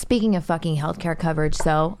 Speaking of fucking healthcare coverage,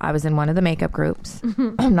 so I was in one of the makeup groups.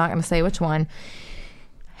 I'm not going to say which one.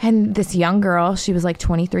 And this young girl, she was like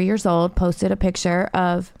 23 years old, posted a picture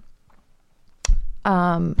of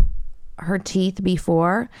her teeth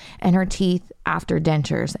before and her teeth after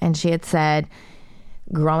dentures, and she had said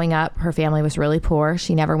growing up her family was really poor.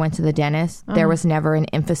 She never went to the dentist. There was never an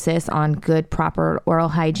emphasis on good proper oral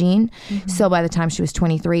hygiene. So by the time she was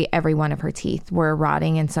 23, every one of her teeth were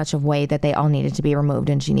rotting in such a way that they all needed to be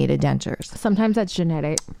removed and she needed dentures. Sometimes that's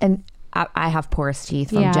genetic. And I have porous teeth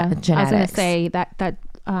from genetics. I was gonna say that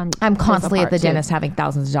I'm constantly at the dentist having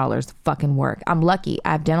thousands of dollars to fucking work. I'm lucky.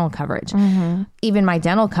 I have dental coverage. Even my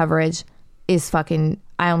dental coverage is fucking,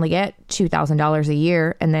 I only get $2,000 a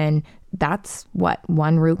year. And then that's what,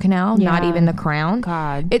 one root canal, not Yeah. even the crown.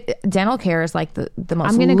 God. Dental care is like the most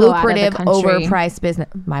I'm gonna go out of the lucrative, country. overpriced business.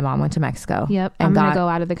 My mom went to Mexico. Yep. and I'm going got to go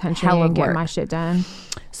out of the country hella and get work. my shit done.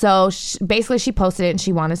 So basically she posted it and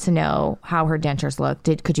she wanted to know how her dentures looked.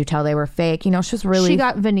 Could you tell they were fake? You know, she was really, She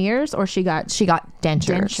got veneers or she got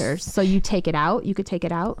dentures. So you take it out. You could take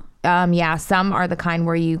it out. Yeah, some are the kind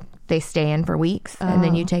where they stay in for weeks and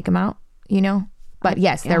then you take them out, you know, but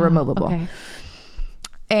yes, they're removable. Okay.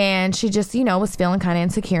 And she just, you know, was feeling kind of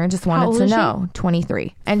insecure and just wanted old to is she? know.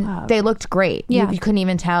 23. And they looked great. Yeah. You couldn't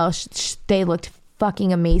even tell. They looked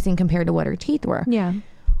fucking amazing compared to what her teeth were. Yeah.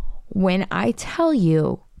 When I tell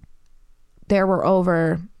you there were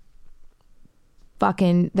over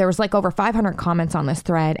 500 comments on this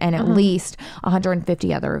thread and at least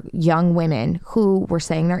 150 other young women who were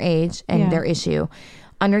saying their age and their issue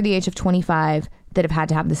under the age of 25 that have had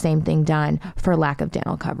to have the same thing done for lack of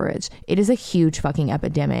dental coverage. It is a huge fucking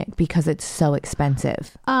epidemic because it's so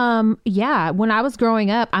expensive. Yeah. When I was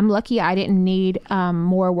growing up, I'm lucky I didn't need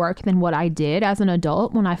more work than what I did as an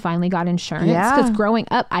adult when I finally got insurance. Yeah. Because growing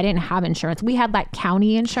up, I didn't have insurance. We had like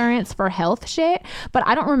county insurance for health shit, but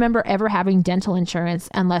I don't remember ever having dental insurance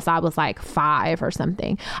unless I was like 5 or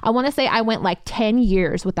something. I want to say I went like 10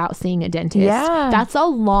 years without seeing a dentist. Yeah. That's a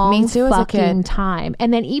long Me too, as a kid. fucking time.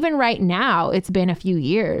 And then even right now, it's been a few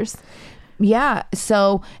years. Yeah.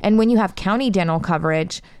 So, and when you have county dental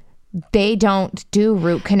coverage, they don't do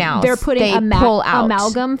root canals. They're putting they pull out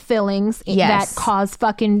amalgam fillings Yes. that cause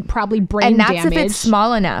fucking probably brain and that's damage. if it's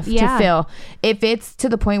small enough to Yeah. fill. If it's to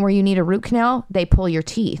the point where you need a root canal, they pull your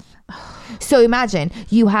teeth. So imagine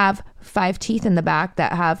you have 5 teeth in the back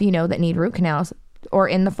that have, you know, that need root canals, or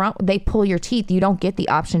in the front, they pull your teeth. You don't get the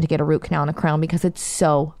option to get a root canal and a crown because it's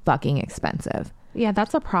so fucking expensive. Yeah,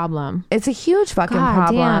 that's a problem. It's a huge fucking God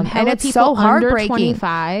problem. damn, And hella it's people so under heartbreaking.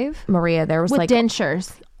 25 Maria, there was with like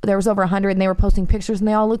dentures. there was over 100 and they were posting pictures and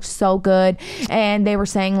they all looked so good. And they were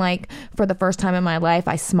saying like, for the first time in my life,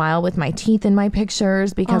 I smile with my teeth in my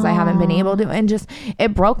pictures because I haven't been able to. And just,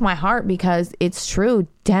 it broke my heart because it's true.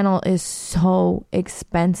 Dental is so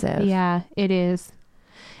expensive. Yeah, it is.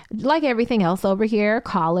 Like everything else over here,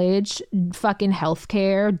 college, fucking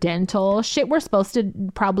healthcare, dental, shit we're supposed to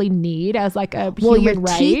probably need as like a Well, human your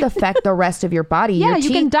right. teeth affect the rest of your body. Yeah, Your you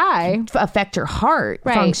can teeth die. affect your heart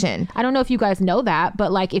Right. function. I don't know if you guys know that,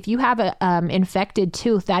 but like if you have a infected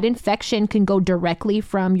tooth, that infection can go directly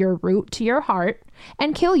from your root to your heart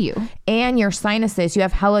and kill you. And your sinuses, you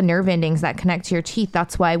have hella nerve endings that connect to your teeth.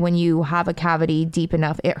 That's why when you have a cavity deep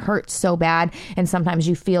enough, it hurts so bad. And sometimes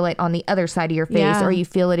you feel it on the other side of your face Yeah. or you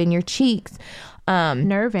feel it in your cheeks.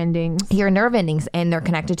 Nerve endings. Your nerve endings, and they're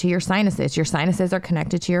connected to your sinuses. Your sinuses are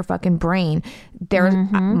connected to your fucking brain. There's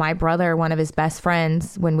my brother, one of his best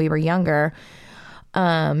friends when we were younger,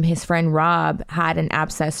 his friend Rob had an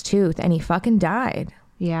abscessed tooth and he fucking died.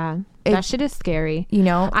 Yeah. That shit is scary. You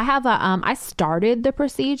know, I have I started the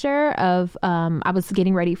procedure of, I was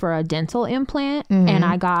getting ready for a dental implant and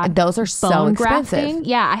I got those are so bone expensive. grafting.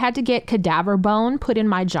 Yeah. I had to get cadaver bone put in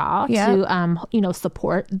my jaw Yep. to,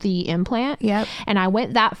 support the implant. Yep. And I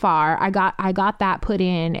went that far. I got that put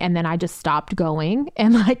in and then I just stopped going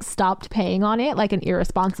and like stopped paying on it like an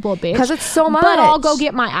irresponsible bitch. 'Cause it's so But I'll much. go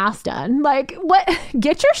get my ass done. Like what?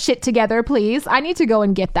 Get your shit together, please. I need to go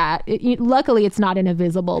and get that. Luckily it's not in a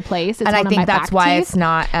visible place. It's and I one of think my that's back why teeth. it's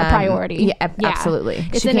not A priority. Yeah, absolutely.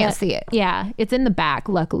 It's She in can't see it. Yeah, it's in the back,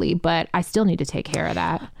 luckily, but I still need to take care of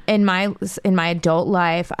that. In my adult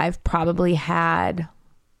life, I've probably had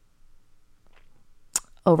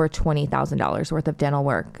over $20,000 worth of dental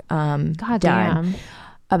work God done. damn.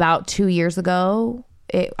 About 2 years ago,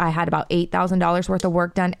 I had about $8,000 worth of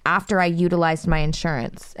work done after I utilized my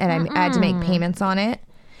insurance, and I had to make payments on it.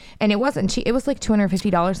 And it wasn't cheap. It was like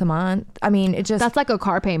 $250 a month. I mean, it just... That's like a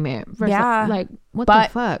car payment. For Yeah. Like, what but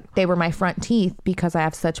the fuck? they were my front teeth because I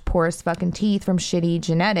have such porous fucking teeth from shitty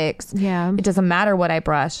genetics. Yeah. It doesn't matter what I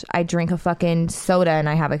brush. I drink a fucking soda and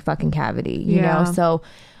I have a fucking cavity, you Yeah. know? So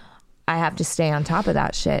I have to stay on top of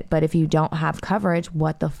that shit. But if you don't have coverage,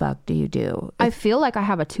 what the fuck do you do? I feel like I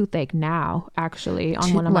have a toothache now, actually,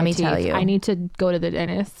 on one of let my me teeth. tell you. I need to go to the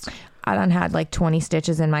dentist. I done had like 20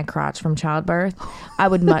 stitches in my crotch from childbirth. I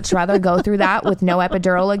would much rather go through that with no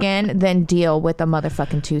epidural again than deal with a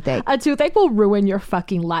motherfucking toothache. A toothache will ruin your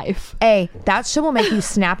fucking life. Hey, that shit will make you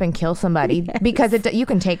snap and kill somebody because you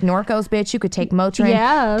can take Norcos, bitch. You could take Motrin.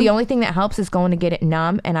 Yeah. The only thing that helps is going to get it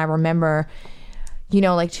numb. And I remember,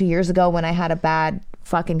 like 2 years ago when I had a bad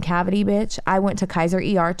fucking cavity, bitch, I went to Kaiser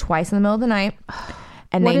ER twice in the middle of the night.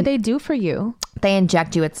 And What did they do for you? they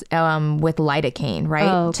inject you with lidocaine, right?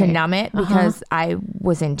 Oh, okay. To numb it, because I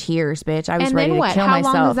was in tears, bitch. I was And ready then to what? kill How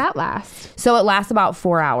myself. long does that last? So it lasts about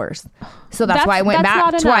 4 hours. So that's why I went that's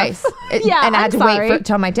back not twice. enough. Yeah, and I had I'm to wait sorry.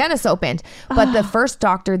 till my dentist opened. But the first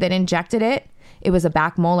doctor that injected it, it was a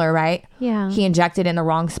back molar, right? Yeah. He injected in the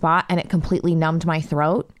wrong spot and it completely numbed my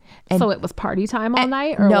throat. And So it was party time all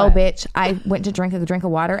night? Or no, what? bitch. I went to drink a drink of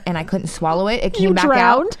water and I couldn't swallow it. It came You back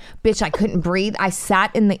drowned? out. Bitch, I couldn't breathe. I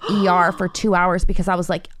sat in the ER for 2 hours because I was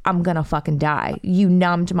like, I'm gonna fucking die. You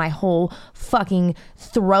numbed my whole fucking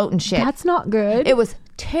throat and shit. That's not good. It was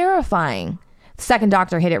terrifying. Second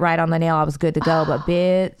doctor hit it right on the nail. I was good to go, but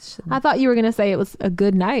bitch. I thought you were going to say it was a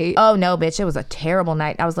good night. Oh no, bitch. It was a terrible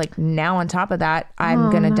night. I was like, now on top of that, I'm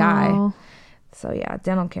gonna die. So yeah,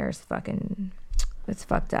 dental care is fucking, it's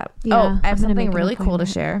fucked up. Yeah, oh, I have I'm gonna something make an really cool to appointment.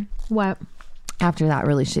 share What? after that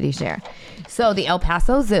really shitty share. So the El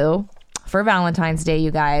Paso Zoo for Valentine's Day, you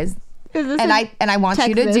guys. Is this And I want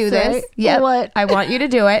you to Texas, do this. right? Yeah. What? I want you to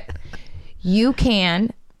do it. You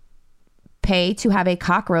can pay to have a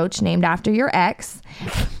cockroach named after your ex,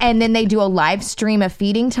 and then they do a live stream of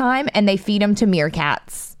feeding time and they feed them to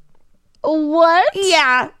meerkats. What?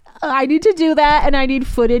 Yeah. I need to do that, and I need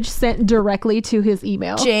footage sent directly to his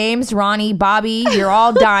email. James, Ronnie, Bobby, you're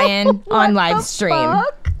all dying on live the stream.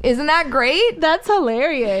 fuck? Isn't that great? That's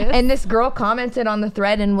hilarious. And this girl commented on the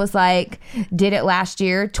thread and was like, did it last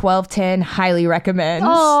year, 12/10, highly recommend.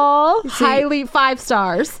 Oh, So highly 5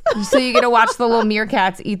 stars. So you get to watch the little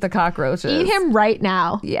meerkats eat the cockroaches. Eat him right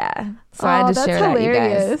now. Yeah. So I had to that's share that, you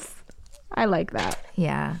guys. I like that.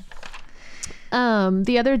 Yeah.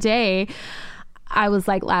 The other day I was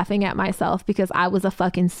like laughing at myself because I was a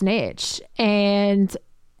fucking snitch. And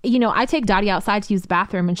you know, I take Dottie outside to use the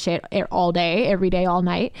bathroom and shit all day, every day, all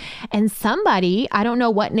night. And somebody, I don't know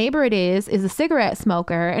what neighbor it is a cigarette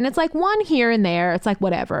smoker. And it's like one here and there. It's like,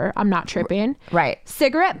 whatever. I'm not tripping. Right.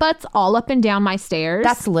 Cigarette butts all up and down my stairs.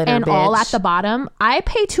 That's litter, and all bitch. at the bottom. I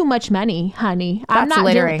pay too much money, honey. I'm That's not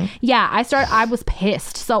littering. doing- I was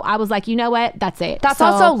pissed. So I was like, you know what? That's it. That's So-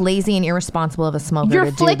 also lazy and irresponsible of a smoker you're to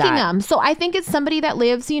do flicking that. them. So I think it's somebody that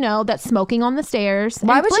lives, you know, that's smoking on the stairs.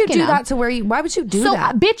 Why and would you flicking do them. that to where you, why would you do So,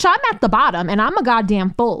 that? bitch, I'm at the bottom and I'm a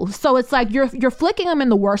goddamn fool. So it's like you're flicking them in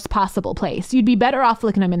the worst possible place. You'd be better off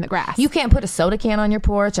flicking them in the grass. You can't put a soda can on your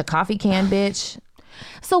porch, a coffee can, bitch.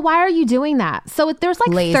 So why are you doing that? So there's like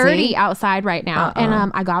Lazy. 30 outside right now. And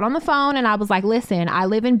I got on the phone and I was like, listen, I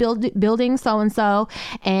live in building so-and-so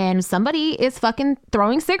and somebody is fucking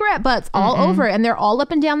throwing cigarette butts all over and they're all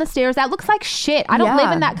up and down the stairs. That looks like shit. I don't Yeah.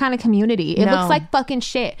 live in that kind of community. It No. looks like fucking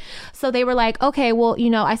shit. So they were like, okay, well, you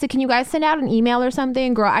know, I said, can you guys send out an email or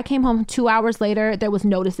something? Girl, I came home 2 hours later. There was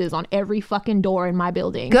notices on every fucking door in my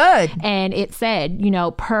building. Good. And it said, you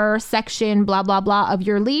know, per section, blah, blah, blah of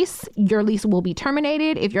your lease will be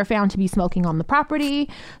terminated if you're found to be smoking on the property.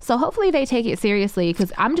 So hopefully they take it seriously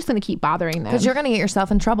because I'm just going to keep bothering them. Because you're going to get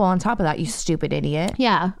yourself in trouble on top of that, you stupid idiot.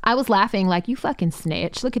 Yeah, I was laughing like, you fucking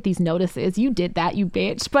snitch. Look at these notices. You did that, you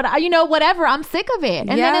bitch. But, you know, whatever. I'm sick of it.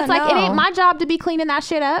 And Yeah, then it's like, it no. ain't my job to be cleaning that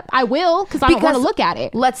shit up. I will because I don't want to look at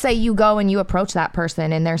it. Let's say you go and you approach that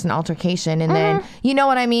person and there's an altercation and then, you know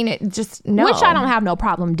what I mean? It just, no. Which I don't have no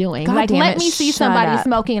problem doing. God like, damn let it, me see shut somebody up.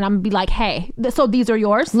 smoking and I'm going to be like, hey, so these are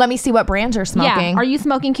yours? Let me see what brands you're smoking. Yeah. Are you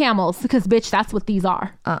smoking Camels? Because, bitch, that's what these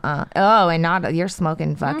are. Oh, and not, you're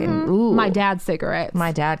smoking fucking, ooh. My dad's cigarettes.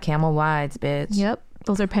 My dad, Camel Wides, bitch. Yep.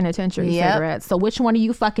 Those are penitentiary Yep. cigarettes. So which one of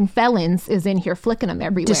you fucking felons is in here flicking them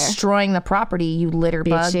everywhere? Destroying the property, you litter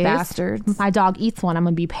bug Bitches. bastards. My dog eats one. I'm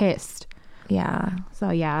going to be pissed. Yeah. So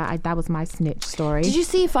yeah, that was my snitch story. Did you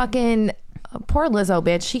see fucking poor Lizzo,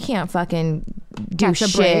 bitch? She can't fucking do Catch a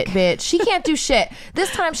shit, break. bitch. She can't do shit. This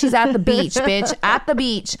time she's at the beach, bitch. At the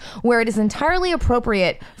beach, where it is entirely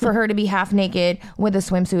appropriate for her to be half naked with a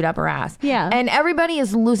swimsuit up her ass. Yeah. And everybody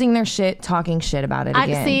is losing their shit, talking shit about it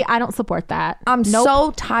again. I don't support that. I'm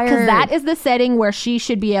so tired. Because that is the setting where she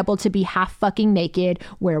should be able to be half fucking naked,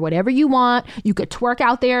 wear whatever you want. You could twerk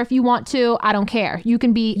out there if you want to. I don't care. You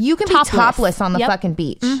can be topless on the Yep. fucking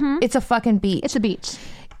beach. It's a fucking beach. It's a beach.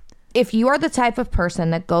 If you are the type of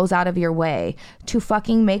person that goes out of your way to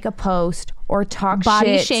fucking make a post or talk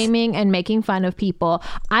Body shit, shaming and making fun of people,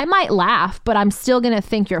 I might laugh, but I'm still gonna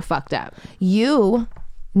think you're fucked up. you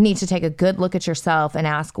need to take a good look at yourself and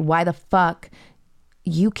ask why the fuck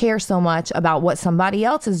you care so much about what somebody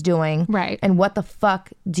else is doing. Right. And what the fuck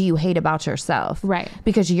do you hate about yourself? Right.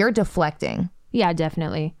 Because you're deflecting. Yeah,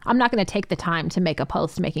 definitely. I'm not going to take the time to make a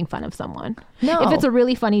post making fun of someone. No. If it's a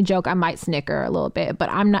really funny joke, I might snicker a little bit, but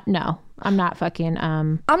I'm not fucking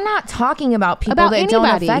I'm not talking about people About that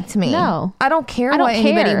anybody. don't affect me. No. I don't care I don't what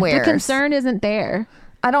anybody care. wears. The concern isn't there.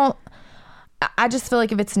 I don't. I just feel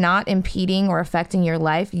like if it's not impeding or affecting your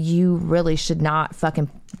life, you really should not fucking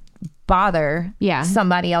bother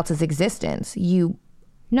somebody else's existence.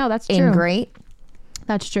 No, that's true. Ingrate.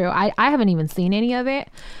 That's true. I haven't even seen any of it,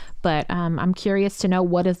 but I'm curious to know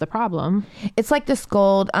what is the problem. It's like this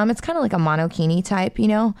gold. It's kind of like a monokini type, you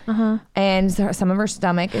know. And some of her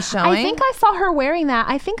stomach is showing. I think I saw her wearing that.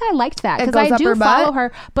 I think I liked that because I do follow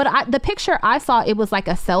her. But the picture I saw, it was like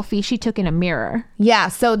a selfie she took in a mirror. Yeah.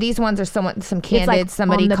 So these ones are some candid. Like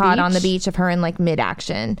somebody caught on the beach of her in like mid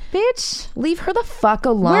action. Bitch, leave her the fuck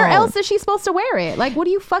alone. Where else is she supposed to wear it? Like, what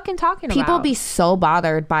are you fucking talking about? People be so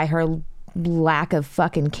bothered by her lack of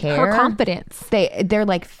fucking care, her confidence. They're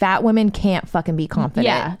like, fat women can't fucking be confident.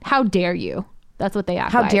 Yeah, how dare you? That's what they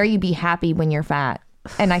act how like. dare you be happy when you're fat?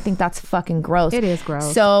 And I think that's fucking gross. It is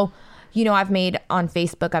gross. So, you know, I've made on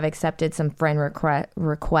Facebook, I've accepted some friend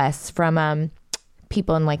requests from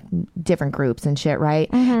people in like different groups and shit, right?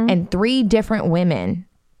 And 3 different women,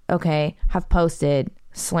 okay, have posted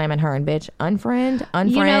slamming her and bitch, unfriend,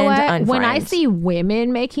 you know what? unfriend. When I see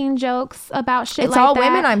women making jokes about shit it's like all that,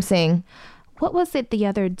 women I'm seeing. What was it the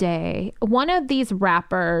other day? One of these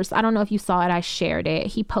rappers, I don't know if you saw it, I shared it.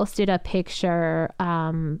 He posted a picture,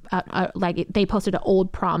 like they posted an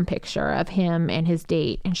old prom picture of him and his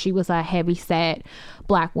date, and she was a heavyset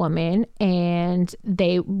black woman, and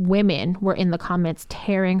women were in the comments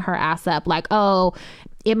tearing her ass up, like, oh,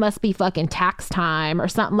 it must be fucking tax time or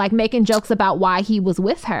something, like making jokes about why he was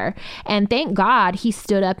with her. And thank God he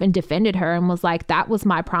stood up and defended her and was like, that was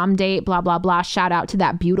my prom date, blah, blah, blah. Shout out to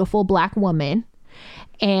that beautiful black woman.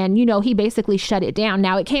 And, you know, he basically shut it down.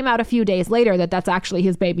 Now, it came out a few days later that that's actually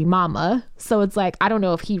his baby mama. So it's like, I don't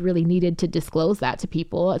know if he really needed to disclose that to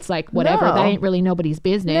people. It's like, whatever. No. That ain't really nobody's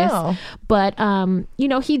business. No. But, you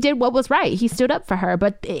know, he did what was right. He stood up for her.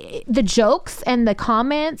 But the jokes and the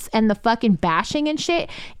comments and the fucking bashing and shit,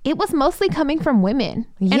 it was mostly coming from women.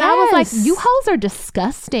 Yes. And I was like, you hoes are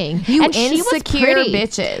disgusting. You and insecure she was pretty.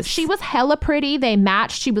 bitches. She was hella pretty. They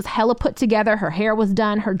matched. She was hella put together. Her hair was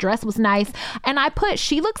done. Her dress was nice. And I put,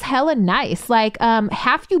 she looks hella nice. Like,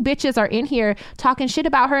 half you bitches are in here talking shit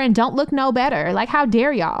about her and don't look no better. Like, how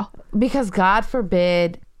dare y'all? Because God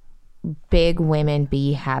forbid big women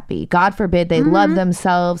be happy. God forbid they love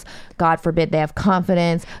themselves. God forbid they have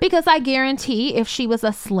confidence. Because I guarantee if she was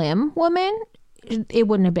a slim woman, it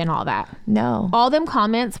wouldn't have been all that. No. All them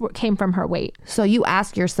comments came from her weight. So you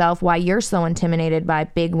ask yourself why you're so intimidated by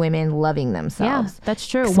big women loving themselves. Yeah, that's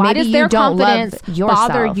true. 'Cause Why maybe does their you don't love confidence yourself.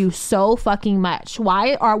 bother you so fucking much?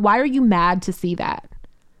 Why are you mad to see that?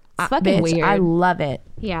 It's fucking Bitch, weird. I love it.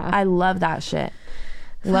 Yeah. I love that shit.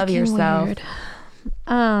 Love Fucking yourself.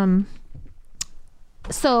 Weird.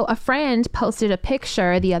 So a friend posted a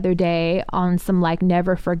picture the other day on some like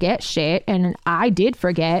never forget shit, and I did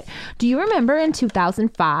forget. Do you remember in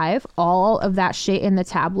 2005 all of that shit in the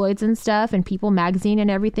tabloids and stuff and People magazine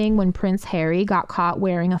and everything when Prince Harry got caught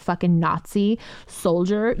wearing a fucking Nazi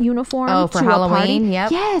soldier uniform for to Halloween? a party?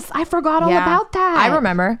 Yep. Yes, I forgot all about that. I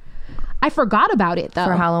remember. I forgot about it though.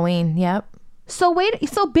 For Halloween. Yep. So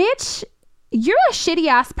bitch, you're a shitty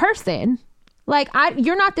ass person. Like,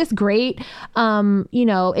 you're not this great, you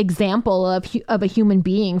know, example of a human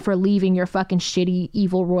being for leaving your fucking shitty,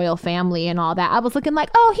 evil royal family and all that. I was looking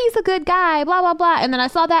like, oh, he's a good guy, blah, blah, blah. And then I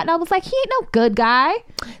saw that and I was like, he ain't no good guy.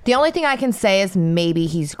 The only thing I can say is maybe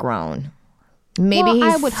he's grown. Maybe Well,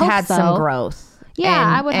 I he's would hope had so. some growth. Yeah,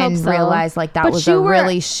 and, I would hope and so. realized like that But was you a were-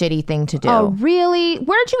 really shitty thing to do. Oh, really?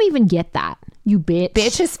 Where'd you even get that, you bitch?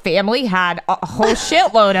 Bitch, his family had a whole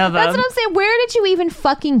shitload of them. That's what I'm saying. Where did you even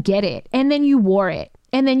fucking get it? And then you wore it.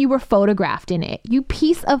 And then you were photographed in it. You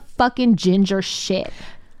piece of fucking ginger shit.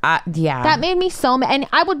 Yeah. That made me so mad. And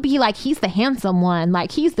I would be like, he's the handsome one.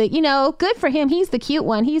 Like, he's the, you know, good for him. He's the cute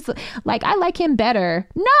one. He's like, I like him better.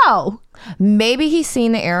 No. Maybe he's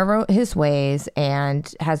seen the error of his ways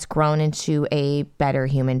and has grown into a better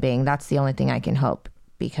human being. That's the only thing I can hope,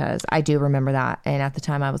 because I do remember that. And at the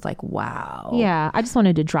time I was like, wow. Yeah. I just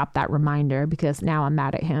wanted to drop that reminder because now I'm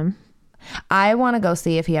mad at him. I want to go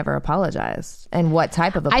see if he ever apologized and what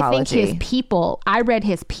type of apology. I think I read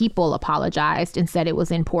his people apologized and said it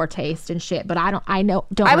was in poor taste and shit, but I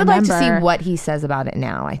would like to see what he says about it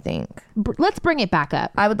now, I think. Let's bring it back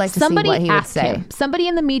up. I would like to see what he would say. Him. Somebody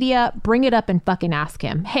in the media, bring it up and fucking ask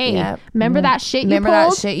him. Hey, Yep. remember that shit Remember you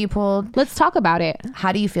pulled? that shit you pulled? Let's talk about it.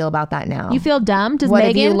 How do you feel about that now? You feel dumb? What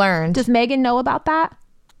have you learned? Does Megan know about that?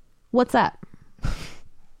 What's up?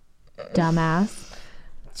 Dumbass.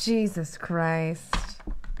 Jesus Christ.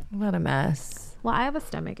 What a mess. Well, I have a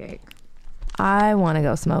stomach ache. I want to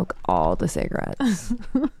go smoke all the cigarettes.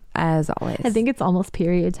 as always. I think it's almost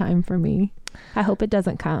period time for me. I hope it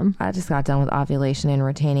doesn't come. I just got done with ovulation and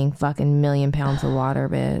retaining fucking 1,000,000 pounds of water,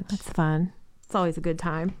 bitch. That's fun. It's always a good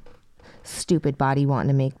time. Stupid body wanting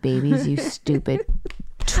to make babies, you stupid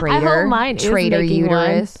traitor. I hope mine is traitor making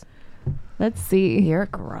uterus. one. Let's see. You're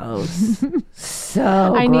gross. So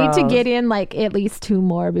I need to gross. get in like at least 2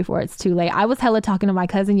 more before it's too late. I was hella talking to my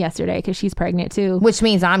cousin yesterday because she's pregnant too. Which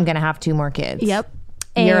means I'm gonna have 2 more kids. Yep.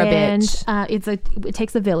 You're and, a bitch. It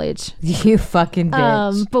takes a village. You fucking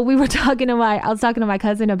bitch. But I was talking to my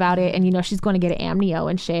cousin about it, and she's going to get an amnio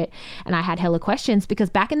and shit. And I had hella questions because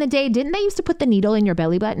back in the day, didn't they used to put the needle in your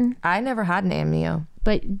belly button? I never had an amnio.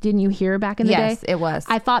 But didn't you hear back in the day? Yes, it was.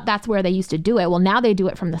 I thought that's where they used to do it. Well, now they do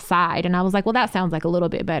it from the side, and I was like, well, that sounds like a little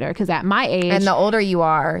bit better because at my age, And the older you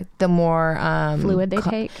are, the more fluid they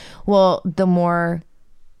take. Well, the more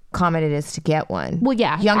common it is to get one. Well,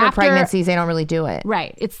 yeah, Younger pregnancies, they don't really do it.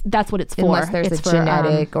 Right. That's what it's for. Unless there's it's a for,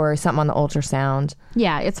 genetic or something on the ultrasound.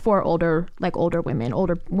 Yeah, it's for older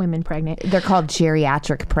women pregnant. They're called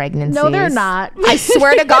geriatric pregnancies. No, they're not. I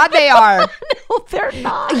swear to God they are. No, they're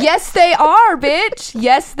not. Yes, they are, bitch.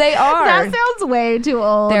 Yes, they are. That sounds way too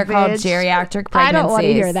old. They're called bitch. geriatric pregnancies. I don't want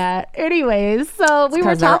to hear that. Anyways, so we were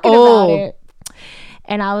 'cause they're talking about old. it.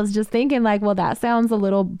 And I was just thinking like, well, that sounds a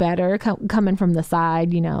little better coming from the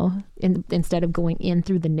side, instead of going in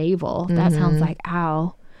through the navel. That sounds like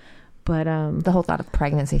ow. But The whole thought of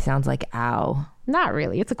pregnancy sounds like ow. not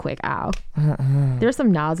really. It's a quick ow. There's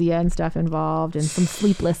some nausea and stuff involved and some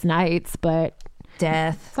sleepless nights, but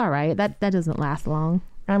Death. it's all right. That doesn't last long.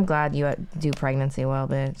 I'm glad you do pregnancy well,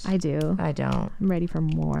 bitch. I do. I don't. I'm ready for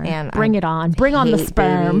more. And bring I it on. Bring on the hate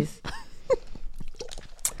sperm. babies.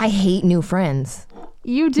 I hate new friends.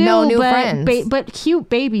 You do. No new but, friends. but cute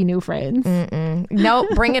baby new friends. No,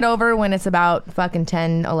 bring it over when it's about fucking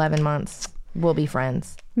 10, 11 months. We'll be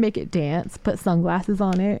friends. Make it dance. Put sunglasses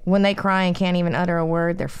on it. When they cry and can't even utter a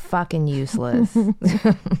word, they're fucking useless. All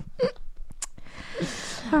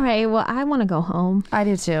right. Well, I want to go home. I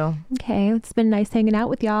do too. Okay. It's been nice hanging out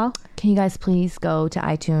with y'all. Can you guys please go to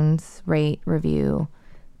iTunes, rate, review?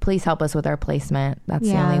 Please help us with our placement. That's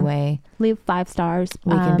the only way Leave 5 stars.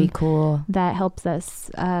 we can be cool. That helps us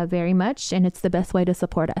very much, and it's the best way to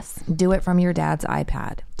support us. Do it from your dad's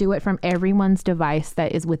iPad. Do it from everyone's device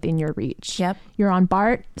that is within your reach. Yep. You're on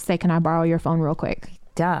BART. Say, can I borrow your phone real quick?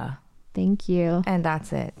 Duh. Thank you. And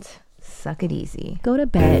that's it. Suck it easy. Go to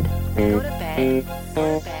bed. Go to bed.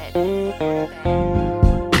 Go to bed.